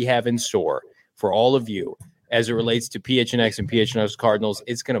what we have in store for all of you as it relates to PHNX and PHNX Cardinals,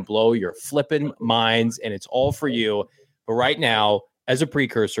 it's going to blow your flipping minds, and it's all for you. But right now, as a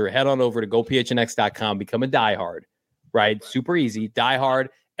precursor, head on over to gophnx.com, become a diehard. right? Super easy. Die Hard.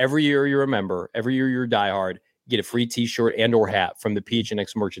 Every year you remember, every year you're Die Hard, you get a free t-shirt and or hat from the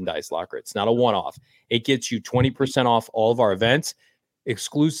PHNX merchandise locker. It's not a one-off. It gets you 20% off all of our events.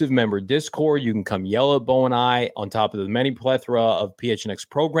 Exclusive member Discord. You can come yell at Bo and I on top of the many plethora of PHNX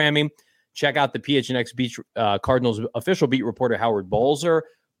programming. Check out the PHNX Cardinals official beat reporter Howard Balzer.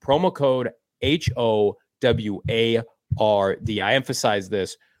 Promo code HOWARD. I emphasize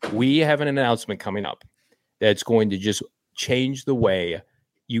this. We have an announcement coming up that's going to just change the way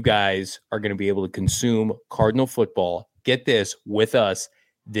you guys are going to be able to consume Cardinal football. Get this, with us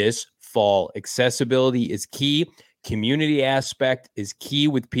this fall. Accessibility is key. Community aspect is key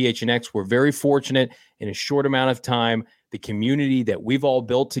with PHNX. We're very fortunate in a short amount of time. The community that we've all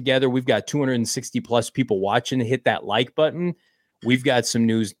built together, we've got 260 plus people watching. Hit that like button. We've got some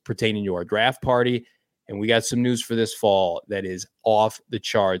news pertaining to our draft party, and we got some news for this fall that is off the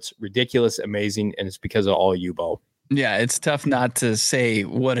charts, ridiculous, amazing, and it's because of all you, Bo. Yeah, it's tough not to say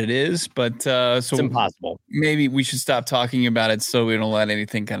what it is, but so it's impossible. Maybe we should stop talking about it so we don't let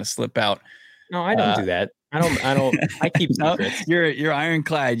anything kind of slip out. No, I don't do that. I don't. I keep secrets. You're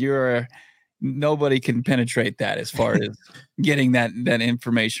ironclad. Nobody can penetrate that as far as getting that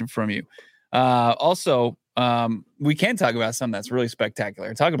information from you. Also, we can talk about something that's really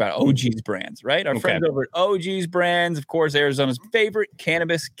spectacular. Talk about OG's Brands, right? Our friends over at OG's Brands, of course, Arizona's favorite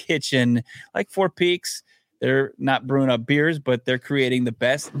cannabis kitchen, like Four Peaks. They're not brewing up beers, but they're creating the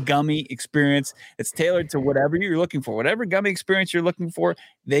best gummy experience. It's tailored to whatever you're looking for. Whatever gummy experience you're looking for,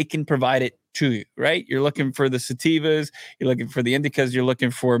 they can provide it to you, right? You're looking for the sativas, you're looking for the indicas, you're looking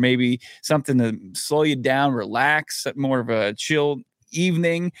for maybe something to slow you down, relax, more of a chill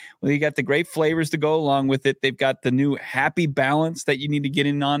evening. Well, you got the great flavors to go along with it. They've got the new Happy Balance that you need to get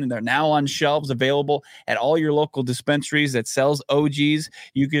in on, and they're now on shelves available at all your local dispensaries that sells OGs.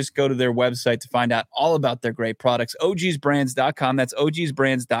 You can just go to their website to find out all about their great products. OGsBrands.com. That's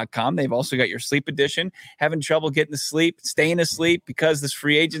OGsBrands.com. They've also got your sleep edition. Having trouble getting to sleep, staying asleep because this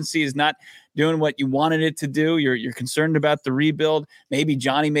free agency is not doing what you wanted it to do. You're concerned about the rebuild. Maybe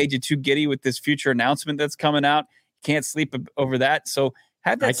Johnny made you too giddy with this future announcement that's coming out. Can't sleep over that. So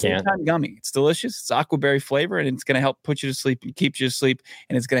have that sleep time gummy. It's delicious. It's aquaberry flavor, and it's going to help put you to sleep and keep you asleep.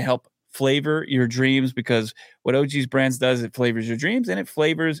 And it's going to help flavor your dreams, because what OG's Brands does, it flavors your dreams and it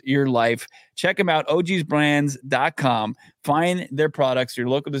flavors your life. Check them out, ogsbrands.com. Find their products, your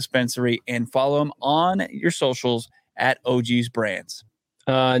local dispensary, and follow them on your socials at OG's Brands.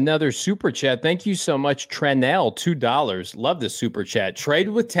 Another super chat. Thank you so much, Trenell, $2. Love the super chat. Trade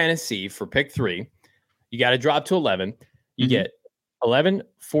with Tennessee for pick 3. You got to drop to 11. You get 11,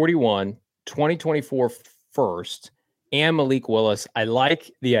 41, 2024 first, and Malik Willis. I like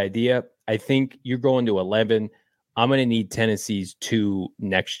the idea. I think you're going to 11. I'm going to need Tennessee's 2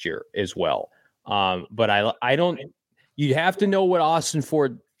 next year as well. But I don't. You have to know what Austin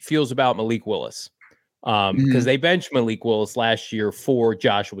Ford feels about Malik Willis, because they benched Malik Willis last year for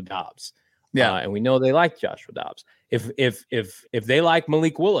Joshua Dobbs. Yeah, and we know they like Joshua Dobbs. If they like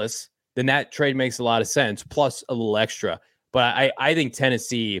Malik Willis, then that trade makes a lot of sense, plus a little extra. But I think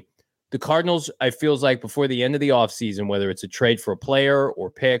Tennessee, the Cardinals, I feels like before the end of the offseason, whether it's a trade for a player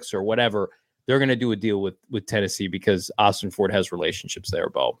or picks or whatever, they're going to do a deal with Tennessee because Austin Ford has relationships there,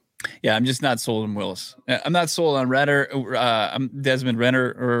 Bo. Yeah, I'm just not sold on Willis. I'm not sold on I'm Desmond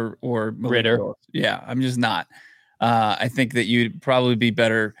Renner or Ritter. Willis. Yeah, I'm just not. I think that you'd probably be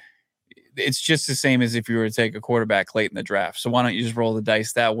better. It's just the same as if you were to take a quarterback late in the draft. So why don't you just roll the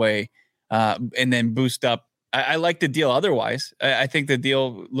dice that way and then boost up? I like the deal otherwise. I think the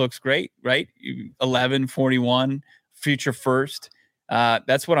deal looks great, right? 11, 41, future first.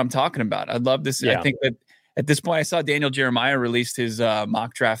 That's what I'm talking about. I'd love this. Yeah. I think that at this point, I saw Daniel Jeremiah released his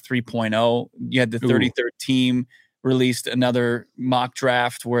mock draft 3.0. You had the 33rd team released another mock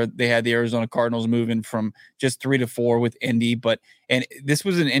draft where they had the Arizona Cardinals moving from just 3 to 4 with Indy. And this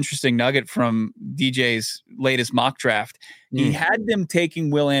was an interesting nugget from DJ's latest mock draft. He had them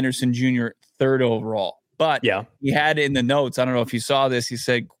taking Will Anderson Jr. 3rd overall, but he had in the notes, I don't know if you saw this, he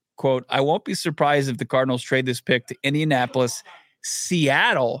said, quote, "I won't be surprised if the Cardinals trade this pick to Indianapolis,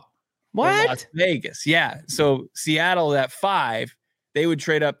 Seattle, or Las Vegas." Yeah. So Seattle at 5, they would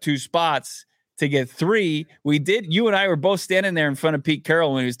trade up 2 spots to get 3. You and I were both standing there in front of Pete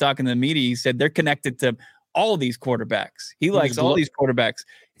Carroll when he was talking to the media. He said they're connected to all these quarterbacks. He likes all these quarterbacks.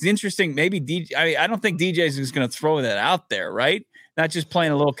 It's interesting. Maybe DJ, I don't think DJ's just going to throw that out there, right? Not just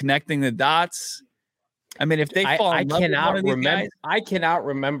playing a little connecting the dots. I mean, if they fall in love with one of these guys, I cannot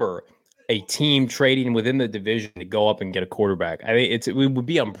remember a team trading within the division to go up and get a quarterback. I mean, it would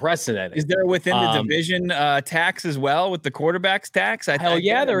be unprecedented. Is there within the division tax as well with the quarterbacks tax? Hell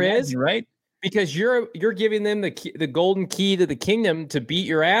yeah, there is. Right? Because you're giving them the golden key to the kingdom to beat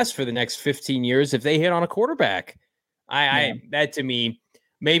your ass for the next 15 years if they hit on a quarterback. That to me,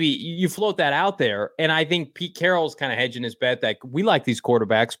 maybe you float that out there. And I think Pete Carroll's kind of hedging his bet that we like these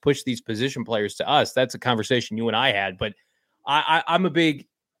quarterbacks, push these position players to us. That's a conversation you and I had. But I'm a big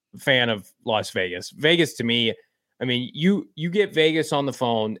fan of Las Vegas. Vegas to me, I mean, you get Vegas on the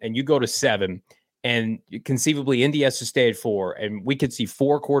phone and you go to 7, and conceivably Indy has to stay at 4, and we could see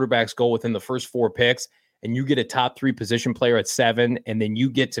 4 quarterbacks go within the first 4 picks, and you get a top 3 position player at 7, and then you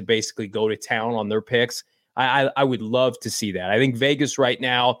get to basically go to town on their picks. I would love to see that. I think Vegas right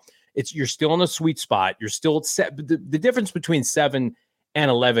now, you're still in a sweet spot. You're still at the difference between 7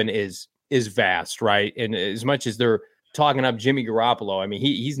 and 11 is vast, right? And as much as they're talking up Jimmy Garoppolo, I mean,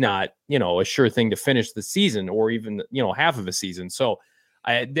 he's not, a sure thing to finish the season or even, half of a season. So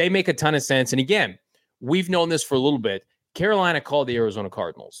they make a ton of sense. And again, we've known this for a little bit. Carolina called the Arizona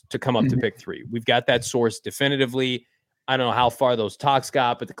Cardinals to come up to pick 3. We've got that source definitively. I don't know how far those talks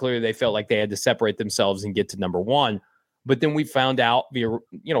got, but clearly they felt like they had to separate themselves and get to number 1. But then we found out via,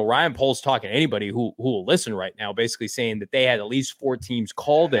 Ryan Poles talking to anybody who will listen right now, basically saying that they had at least 4 teams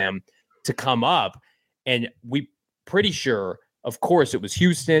call them to come up. And we pretty sure, of course, it was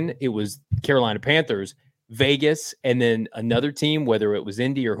Houston, it was Carolina Panthers, Vegas, and then another team, whether it was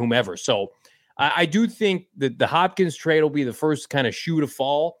Indy or whomever. So I do think that the Hopkins trade will be the first kind of shoe to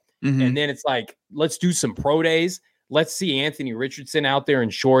fall. And then it's like, let's do some pro days. Let's see Anthony Richardson out there in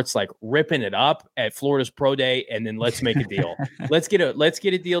shorts, like ripping it up at Florida's pro day. And then let's make a deal. Let's get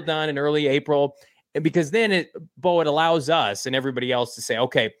a deal done in early April. And because then it allows us and everybody else to say,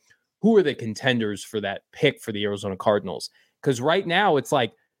 okay, who are the contenders for that pick for the Arizona Cardinals? Because right now it's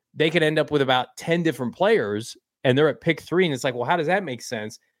like they could end up with about 10 different players and they're at pick 3. And it's like, well, how does that make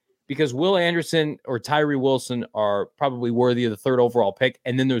sense? Because Will Anderson or Tyree Wilson are probably worthy of the 3rd overall pick.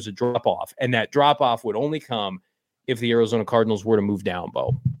 And then there's a drop off, and that drop off would only come if the Arizona Cardinals were to move down,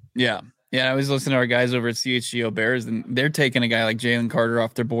 Bo. Yeah. I was listening to our guys over at CHGO Bears, and they're taking a guy like Jalen Carter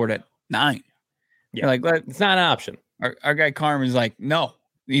off their board at 9. Yeah, like it's not an option. Our guy Carmen's like, no,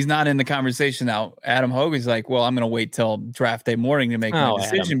 he's not in the conversation now. Adam Hogan's like, well, I'm going to wait till draft day morning to make my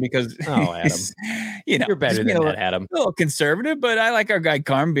decision because, Adam, you're better than that, Adam. A little conservative, but I like our guy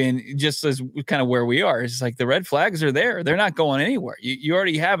Carm being just as kind of where we are. It's like the red flags are there. They're not going anywhere. You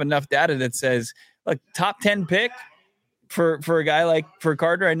already have enough data that says, look, top 10 pick for a guy for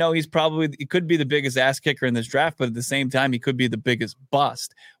Carter. I know he could be the biggest ass kicker in this draft, but at the same time, he could be the biggest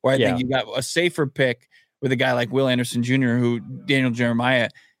bust. Or I think you got a safer pick with a guy like Will Anderson Jr., who Daniel Jeremiah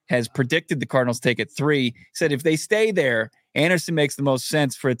has predicted the Cardinals take at 3. He said if they stay there, Anderson makes the most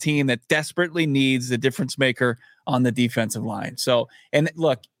sense for a team that desperately needs the difference maker on the defensive line. So, and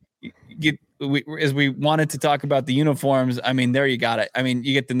look, as we wanted to talk about the uniforms, I mean, there you got it. I mean,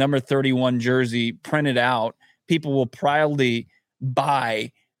 you get the number 31 jersey printed out. People will proudly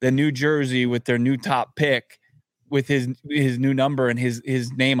buy the new jersey with their new top pick with his new number and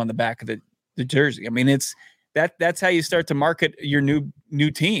his name on the back of the jersey. I mean, that's how you start to market your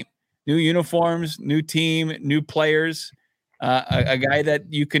new team, new uniforms, new team, new players, a guy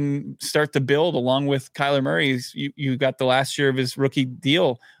that you can start to build along with Kyler Murray. You got the last year of his rookie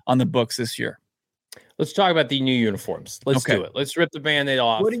deal on the books this year. Let's talk about the new uniforms. Let's do it. Let's rip the Band-Aid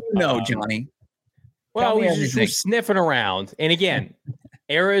off. What do you know, Johnny? Well, we're sniffing around. And again,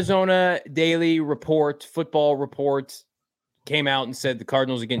 Arizona Daily Report, football report came out and said the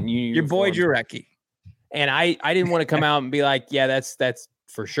Cardinals are getting new uniforms. Your boy Jurecki. And I didn't want to come out and be like, yeah, that's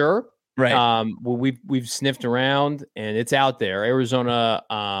for sure. Right. Well, we've sniffed around and it's out there. Arizona,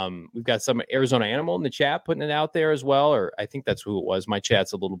 we've got some Arizona Animal in the chat putting it out there as well. Or I think that's who it was. My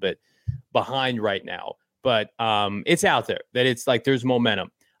chat's a little bit behind right now, but it's out there that it's like there's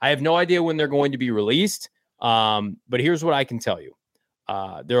momentum. I have no idea when they're going to be released. But here's what I can tell you.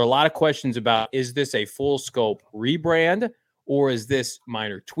 There are a lot of questions about, is this a full scope rebrand or is this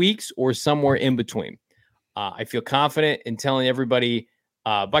minor tweaks or somewhere in between? I feel confident in telling everybody,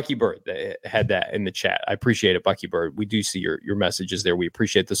 Bucky Bird had that in the chat. I appreciate it, Bucky Bird. We do see your messages there. We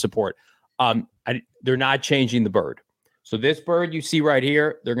appreciate the support. They're not changing the bird. So this bird you see right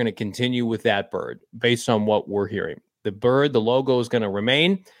here, they're going to continue with that bird based on what we're hearing. The bird, the logo is going to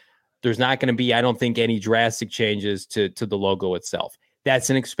remain. There's not going to be, I don't think, any drastic changes to the logo itself.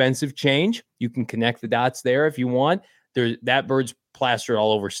 That's an expensive change. You can connect the dots there if you want. That bird's plastered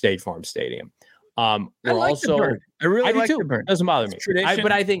all over State Farm Stadium. I like the bird. I really like the bird. Doesn't bother me.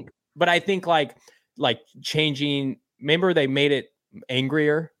 But I think like changing. Remember they made it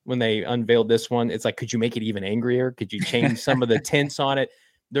angrier when they unveiled this one. It's like, could you make it even angrier? Could you change some of the tints on it?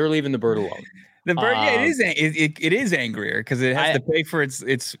 They're leaving the bird alone. The bird, it is angrier because it has to pay for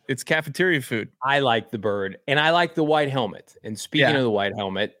its cafeteria food. I like the bird, and I like the white helmet. And speaking of the white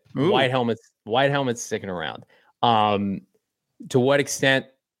helmet, white helmet's sticking around. To what extent?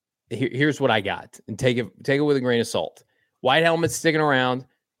 Here's what I got, and take it with a grain of salt. White helmet's sticking around,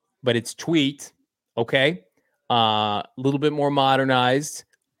 but it's tweet, okay? A little bit more modernized,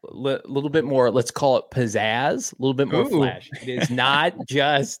 a little bit more, let's call it pizzazz, a little bit more flash. It is not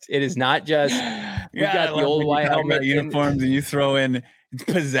just. We've got the old white helmet uniforms, and you throw in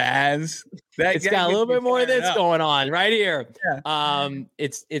pizzazz. It's got a little bit more of this going on right here. Yeah.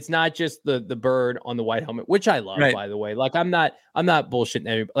 It's not just the bird on the white helmet, which I love, by the way. Like I'm not bullshitting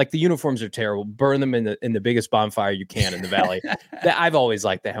anybody. Like the uniforms are terrible. Burn them in the biggest bonfire you can in the valley. I've always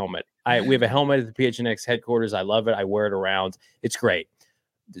liked the helmet. We have a helmet at the PHNX headquarters. I love it. I wear it around. It's great.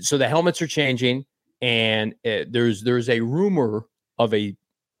 So the helmets are changing, and there's a rumor of a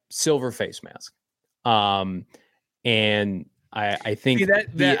silver face mask. And I think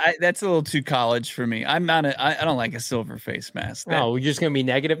that's a little too college for me. I don't like a silver face mask. We're just gonna be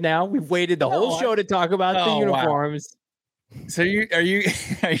negative now. We've waited the whole show to talk about the uniforms. Wow. So are you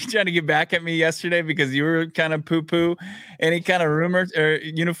trying to get back at me yesterday because you were kind of poo-poo any kind of rumor or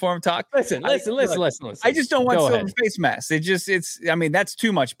uniform talk? Listen. I just don't want silver face masks. That's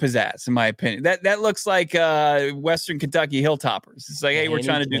too much pizzazz in my opinion. That looks like Western Kentucky Hilltoppers. It's like, hey, we're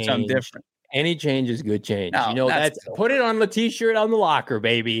trying to do something different. Any change is good change. No, that's put it on the t-shirt on the locker,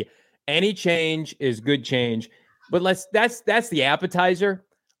 baby. Any change is good change. But that's the appetizer.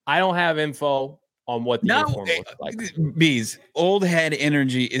 I don't have info on what the uniform looks like. Bees, old head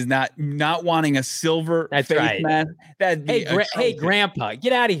energy is not wanting a silver face mask. Hey, Grandpa,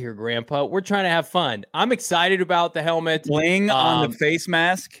 get out of here, Grandpa. We're trying to have fun. I'm excited about the helmet. Bling on the face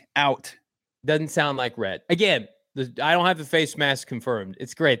mask out. Doesn't sound like red. Again, I don't have the face mask confirmed.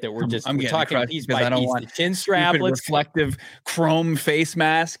 It's great that we're talking piece by piece. The chin strap, reflective chrome face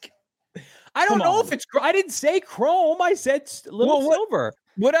mask. I don't know if it's. I didn't say chrome. I said silver.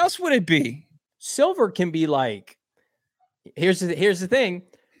 What else would it be? Silver can be like. Here's the thing.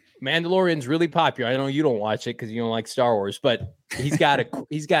 Mandalorian's really popular. I know you don't watch it because you don't like Star Wars, but he's got a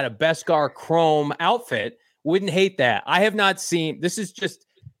Beskar chrome outfit. Wouldn't hate that. I have not seen. This is just.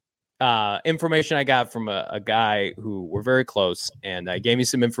 Information I got from a guy who we're very close, and gave me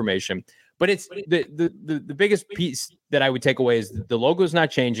some information. But it's the biggest piece that I would take away is the logo is not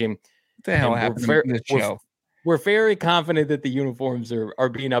changing. What the hell happened in this show? We're very confident that the uniforms are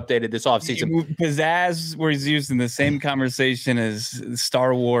being updated this offseason. Pizzazz was used in the same conversation as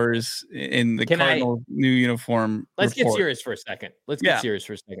Star Wars in the Cardinals new uniform. Let's get serious for a second.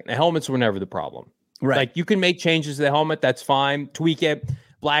 The helmets were never the problem. Right. Like you can make changes to the helmet. That's fine. Tweak it.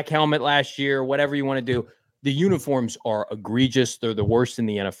 Black helmet last year, whatever you want to do. The uniforms are egregious. They're the worst in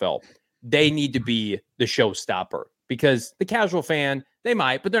the NFL. They need to be the showstopper because the casual fan, they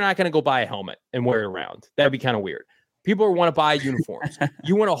might, but they're not going to go buy a helmet and wear it around. That'd be kind of weird. People want to buy uniforms.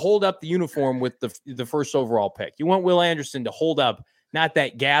 You want to hold up the uniform with the first overall pick. You want Will Anderson to hold up, not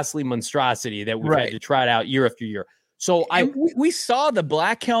that ghastly monstrosity that we've had to try it out year after year. So we saw the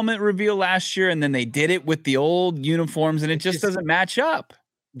black helmet reveal last year, and then they did it with the old uniforms, and it just doesn't match up.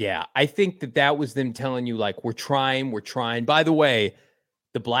 Yeah, I think that was them telling you, like, we're trying. By the way,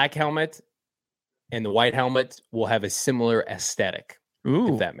 the black helmet and the white helmet will have a similar aesthetic.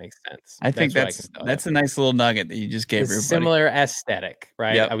 Ooh, if that makes sense. I think that's a nice little nugget that you just gave everybody. Similar aesthetic,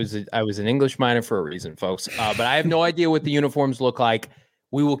 right? Yep. I was an English minor for a reason, folks. But I have no idea what the uniforms look like.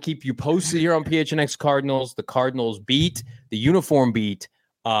 We will keep you posted here on PHNX Cardinals. The Cardinals beat, the uniform beat.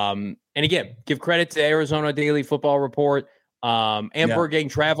 And again, give credit to Arizona Daily Football Report. Bird Gang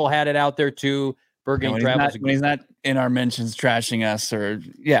Travel had it out there too. Bird Gang Travel. He's not in our mentions trashing us,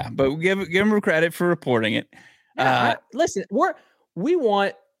 but we give him credit for reporting it. Listen, we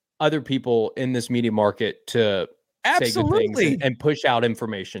want other people in this media market to absolutely say good things and push out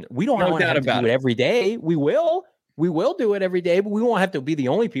information. We don't have to do it every day. We will do it every day, but we won't have to be the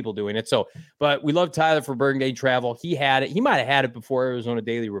only people doing it. So, but we love Tyler for Bird Gang Travel. He had it. He might have had it before Arizona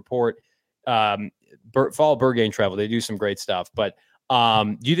Daily Report. Follow Bird Gang Travel. They do some great stuff. But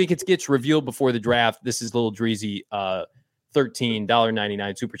do you think it gets revealed before the draft? This is Little Dreezy,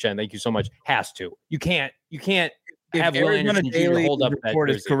 $13.99 super chat. Thank you so much. Has to. You can't have Will Anderson Jr. hold up that report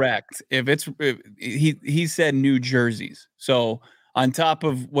is correct. If he said New Jerseys. So on top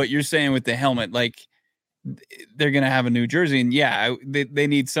of what you're saying with the helmet, like they're gonna have a New Jersey, and they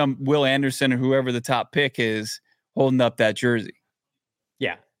need some Will Anderson or whoever the top pick is holding up that jersey.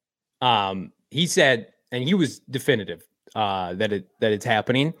 Yeah. He said, and he was definitive that it's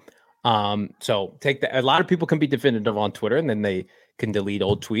happening. So take that. A lot of people can be definitive on Twitter, and then they can delete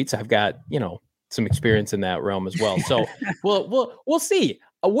old tweets. I've got some experience in that realm as well. So we'll see.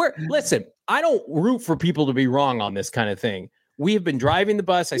 Listen, I don't root for people to be wrong on this kind of thing. We have been driving the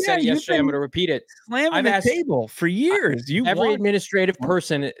bus. I said it yesterday. I'm going to repeat it. Slamming the table for years. Every administrative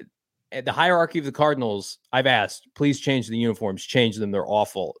person at the hierarchy of the Cardinals, I've asked, please change the uniforms. Change them. They're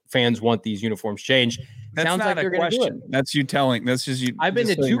awful. Fans want these uniforms changed. That's sounds like they're going to do it. That's you telling. That's just you. I've been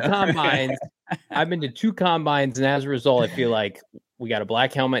to two combines. I've been to two combines, and as a result, I feel like we got a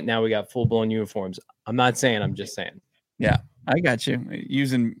black helmet. Now we got full-blown uniforms. I'm not saying. I'm just saying. Yeah, I got you.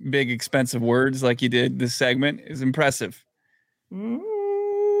 Using big, expensive words like you did this segment is impressive.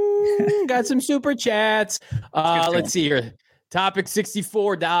 Got some super chats. Let's see here. Topic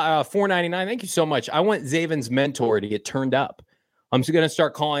 64, $4.99. Thank you so much. I want Zaven's mentor to get turned up. I'm just going to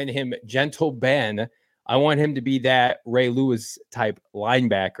start calling him Gentle Ben. I want him to be that Ray Lewis type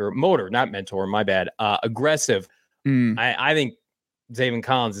linebacker, not mentor, my bad, aggressive. I think Zaven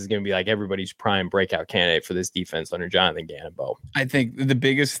Collins is going to be like everybody's prime breakout candidate for this defense under Jonathan Gannon. I think the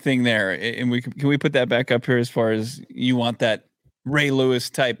biggest thing there, and can we put that back up here as far as you want that Ray Lewis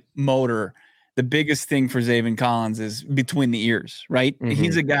type motor. The biggest thing for Zaven Collins is between the ears, right? Mm-hmm.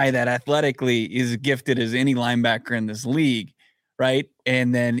 He's a guy that athletically is gifted as any linebacker in this league, right?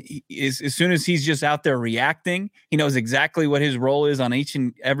 And then as soon as he's just out there reacting, he knows exactly what his role is on each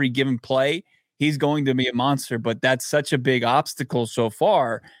and every given play. He's going to be a monster, but that's such a big obstacle so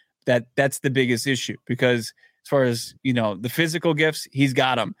far that's the biggest issue because as far as, the physical gifts, he's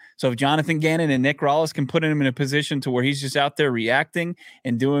got them. So if Jonathan Gannon and Nick Rallis can put him in a position to where he's just out there reacting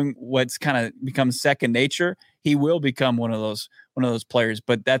and doing what's kind of becomes second nature, he will become one of those players.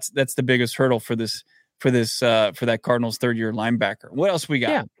 But that's the biggest hurdle for that Cardinals third-year linebacker. What else we got?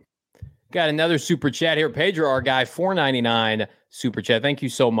 Yeah. Got another super chat here. Pedro, our guy, $4.99 super chat. Thank you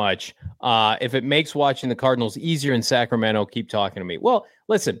so much. If it makes watching the Cardinals easier in Sacramento, keep talking to me. Well,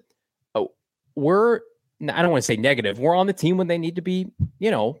 listen, I don't want to say negative. We're on the team when they need to be,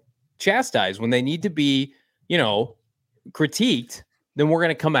 chastised, when they need to be, critiqued, then we're going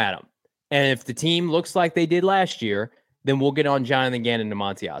to come at them. And if the team looks like they did last year, then we'll get on Jonathan Gannon and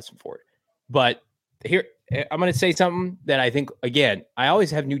Monty Ossenford. But here, I'm going to say something that I think, again, I always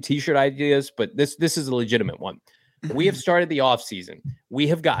have new t-shirt ideas, but this is a legitimate one. We have started the offseason. We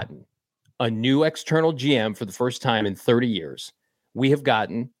have gotten a new external GM for the first time in 30 years. We have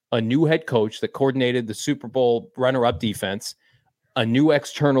gotten a new head coach that coordinated the Super Bowl runner-up defense, a new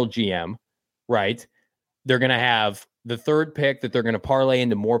external GM, right? They're going to have the third pick that they're going to parlay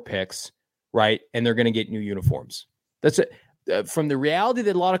into more picks, right? And they're going to get new uniforms. That's it. From the reality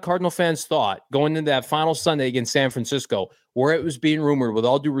that a lot of Cardinal fans thought going into that final Sunday against San Francisco, where it was being rumored, with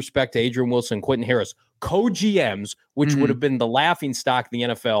all due respect to Adrian Wilson and Quentin Harris, co-GMs, which would have been the laughing stock in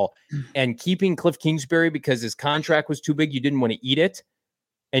the NFL, and keeping Cliff Kingsbury because his contract was too big, you didn't want to eat it,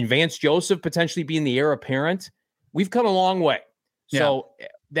 and Vance Joseph potentially being the heir apparent, we've come a long way. So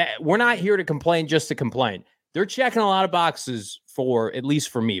that we're not here to complain just to complain. They're checking a lot of boxes at least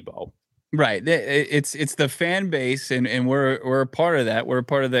for me, Bo. Right. It's the fan base, and we're a part of that. We're a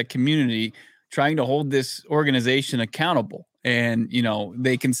part of that community trying to hold this organization accountable. And,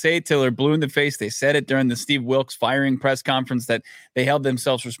 they can say it till they're blue in the face. They said it during the Steve Wilkes firing press conference that they held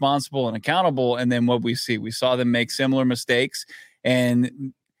themselves responsible and accountable. And then what we saw them make similar mistakes,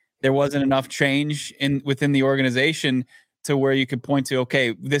 and there wasn't enough change within the organization to where you could point to,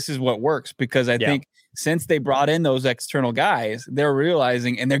 okay, this is what works. Because I think since they brought in those external guys, they're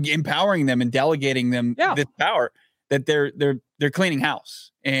realizing and they're empowering them and delegating them this power that they're cleaning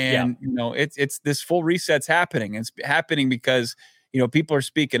house. And it's this full reset's happening. It's happening because people are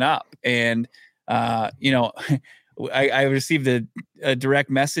speaking up. And I received a direct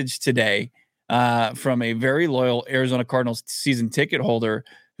message today from a very loyal Arizona Cardinals season ticket holder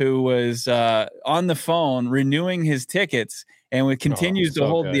who was on the phone renewing his tickets and continues to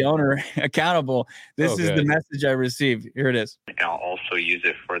hold the owner accountable. This is the message I received. Here it is. And I'll also use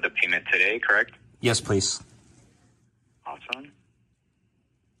it for the payment today, correct? Yes, please. Awesome.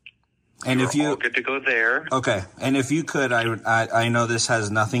 And if you all good to go there. Okay. And if you could, I know this has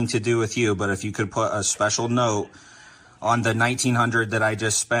nothing to do with you, but if you could put a special note on the $1,900 that I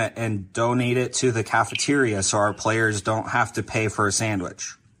just spent and donate it to the cafeteria so our players don't have to pay for a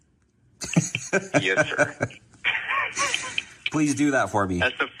sandwich. Yes, sir. Please do that for me.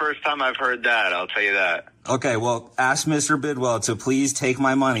 That's the first time I've heard that, I'll tell you that. Okay, well, ask Mr. Bidwell to please take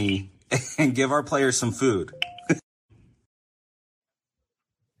my money and give our players some food.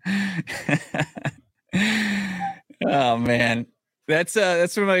 Oh, man. That's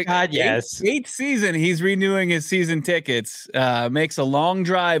from like eighth season. He's renewing his season tickets. Makes a long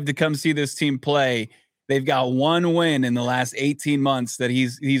drive to come see this team play. They've got one win in the last 18 months that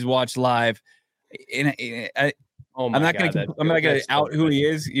he's watched live. Oh I'm my not God, going to out who he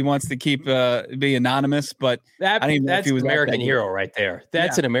is. He wants to keep be anonymous, but I don't even know if he was an American that hero right there.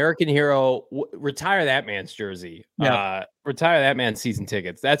 That's an American hero. Retire that man's jersey. Yeah. Retire that man's season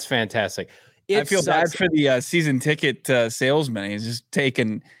tickets. That's fantastic. I feel bad for the season ticket salesman. He's just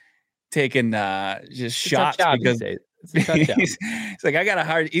taking just shots because he's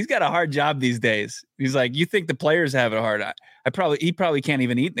like, he's got a hard job these days. He's like, you think the players have it hard? He probably can't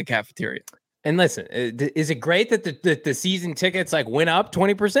even eat in the cafeteria. And listen, is it great that the season tickets like went up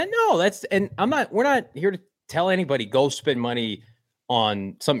 20%? No, we're not here to tell anybody go spend money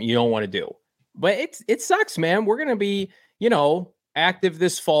on something you don't want to do. But it sucks, man. We're going to be, active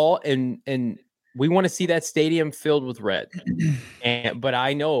this fall and we want to see that stadium filled with red. But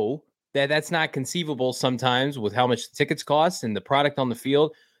I know that that's not conceivable sometimes with how much the tickets cost and the product on the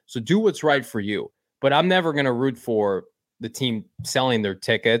field. So do what's right for you. But I'm never going to root for the team selling their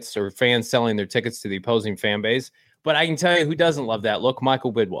tickets or fans selling their tickets to the opposing fan base. But I can tell you who doesn't love that. Look,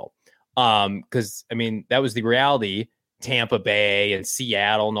 Michael Bidwell. Because, that was the reality. Tampa Bay and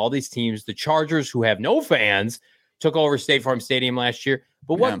Seattle and all these teams, the Chargers who have no fans, took over State Farm Stadium last year.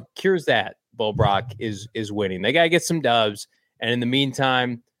 But what cures that, Bo Brock, is winning. They got to get some dubs. And in the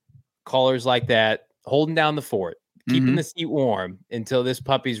meantime, callers like that, holding down the fort, keeping the seat warm until this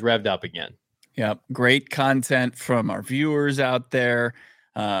puppy's revved up again. Yeah, great content from our viewers out there.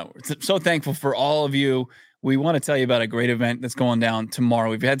 So thankful for all of you. We want to tell you about a great event that's going down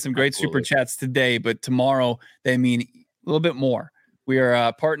tomorrow. We've had some great super chats today, but tomorrow they mean a little bit more. We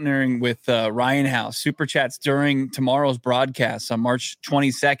are partnering with Ryan House. Super chats during tomorrow's broadcast on March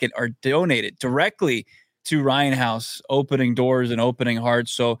 22nd are donated directly to Ryan House, opening doors and opening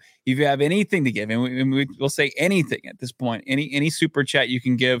hearts. So if you have anything to give, and we'll say anything at this point, any super chat you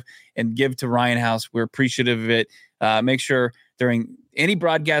can give to Ryan House, we're appreciative of it. Make sure during any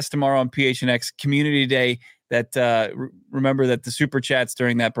broadcast tomorrow on PHNX Community Day that remember that the super chats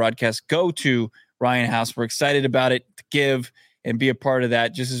during that broadcast go to Ryan House. We're excited about it to give and be a part of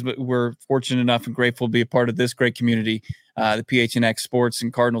that, just as we're fortunate enough and grateful to be a part of this great community, the PHNX sports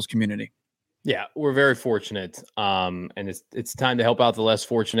and Cardinals community. Yeah, we're very fortunate. And it's time to help out the less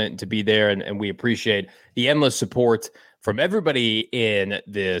fortunate and to be there. And we appreciate the endless support from everybody in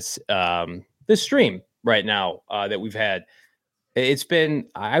this stream right now that we've had. It's been,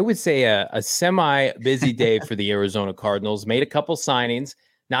 I would say, a semi-busy day for the Arizona Cardinals. Made a couple signings,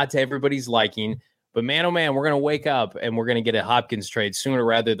 not to everybody's liking. But man, oh man, we're going to wake up and we're going to get a Hopkins trade sooner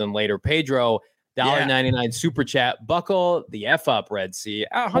rather than later. Pedro, $1.99 super chat. Buckle the F up, Red Sea.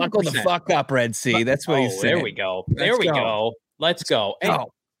 100%. Buckle the fuck up, Red Sea. That's what he's saying. There we go. Let's go. Hey,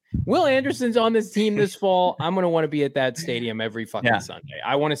 Will Anderson's on this team this fall. I'm going to want to be at that stadium every fucking Sunday.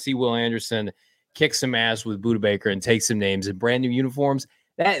 I want to see Will Anderson kick some ass with Buda Baker and take some names in brand new uniforms.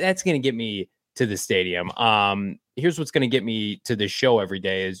 That's going to get me to the stadium. Here's what's going to get me to this show every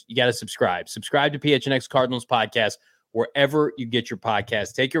day is you got to subscribe to PHNX Cardinals podcast, wherever you get your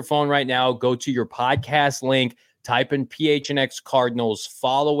podcast. Take your phone right now, go to your podcast link, type in PHNX Cardinals,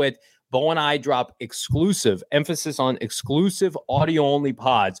 follow it. Bo and I drop exclusive, emphasis on exclusive audio-only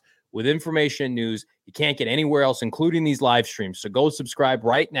pods with information and news you can't get anywhere else, including these live streams. So go subscribe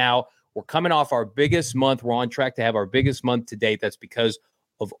right now. We're coming off our biggest month. We're on track to have our biggest month to date. That's because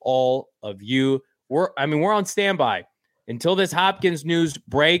of all of you. We're on standby until this Hopkins news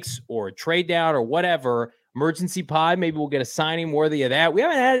breaks or a trade down or whatever. Emergency pod. Maybe we'll get a signing worthy of that. We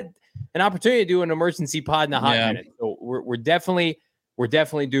haven't had an opportunity to do an emergency pod in a hot minute. So we're definitely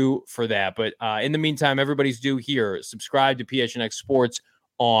due for that. But in the meantime, everybody's due here. Subscribe to PHNX Sports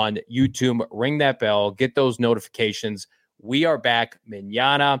on YouTube. Ring that bell. Get those notifications. We are back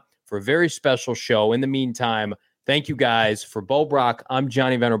mañana for a very special show. In the meantime, thank you guys. For Bo Brock, I'm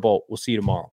Johnny Venerbolt. We'll see you tomorrow.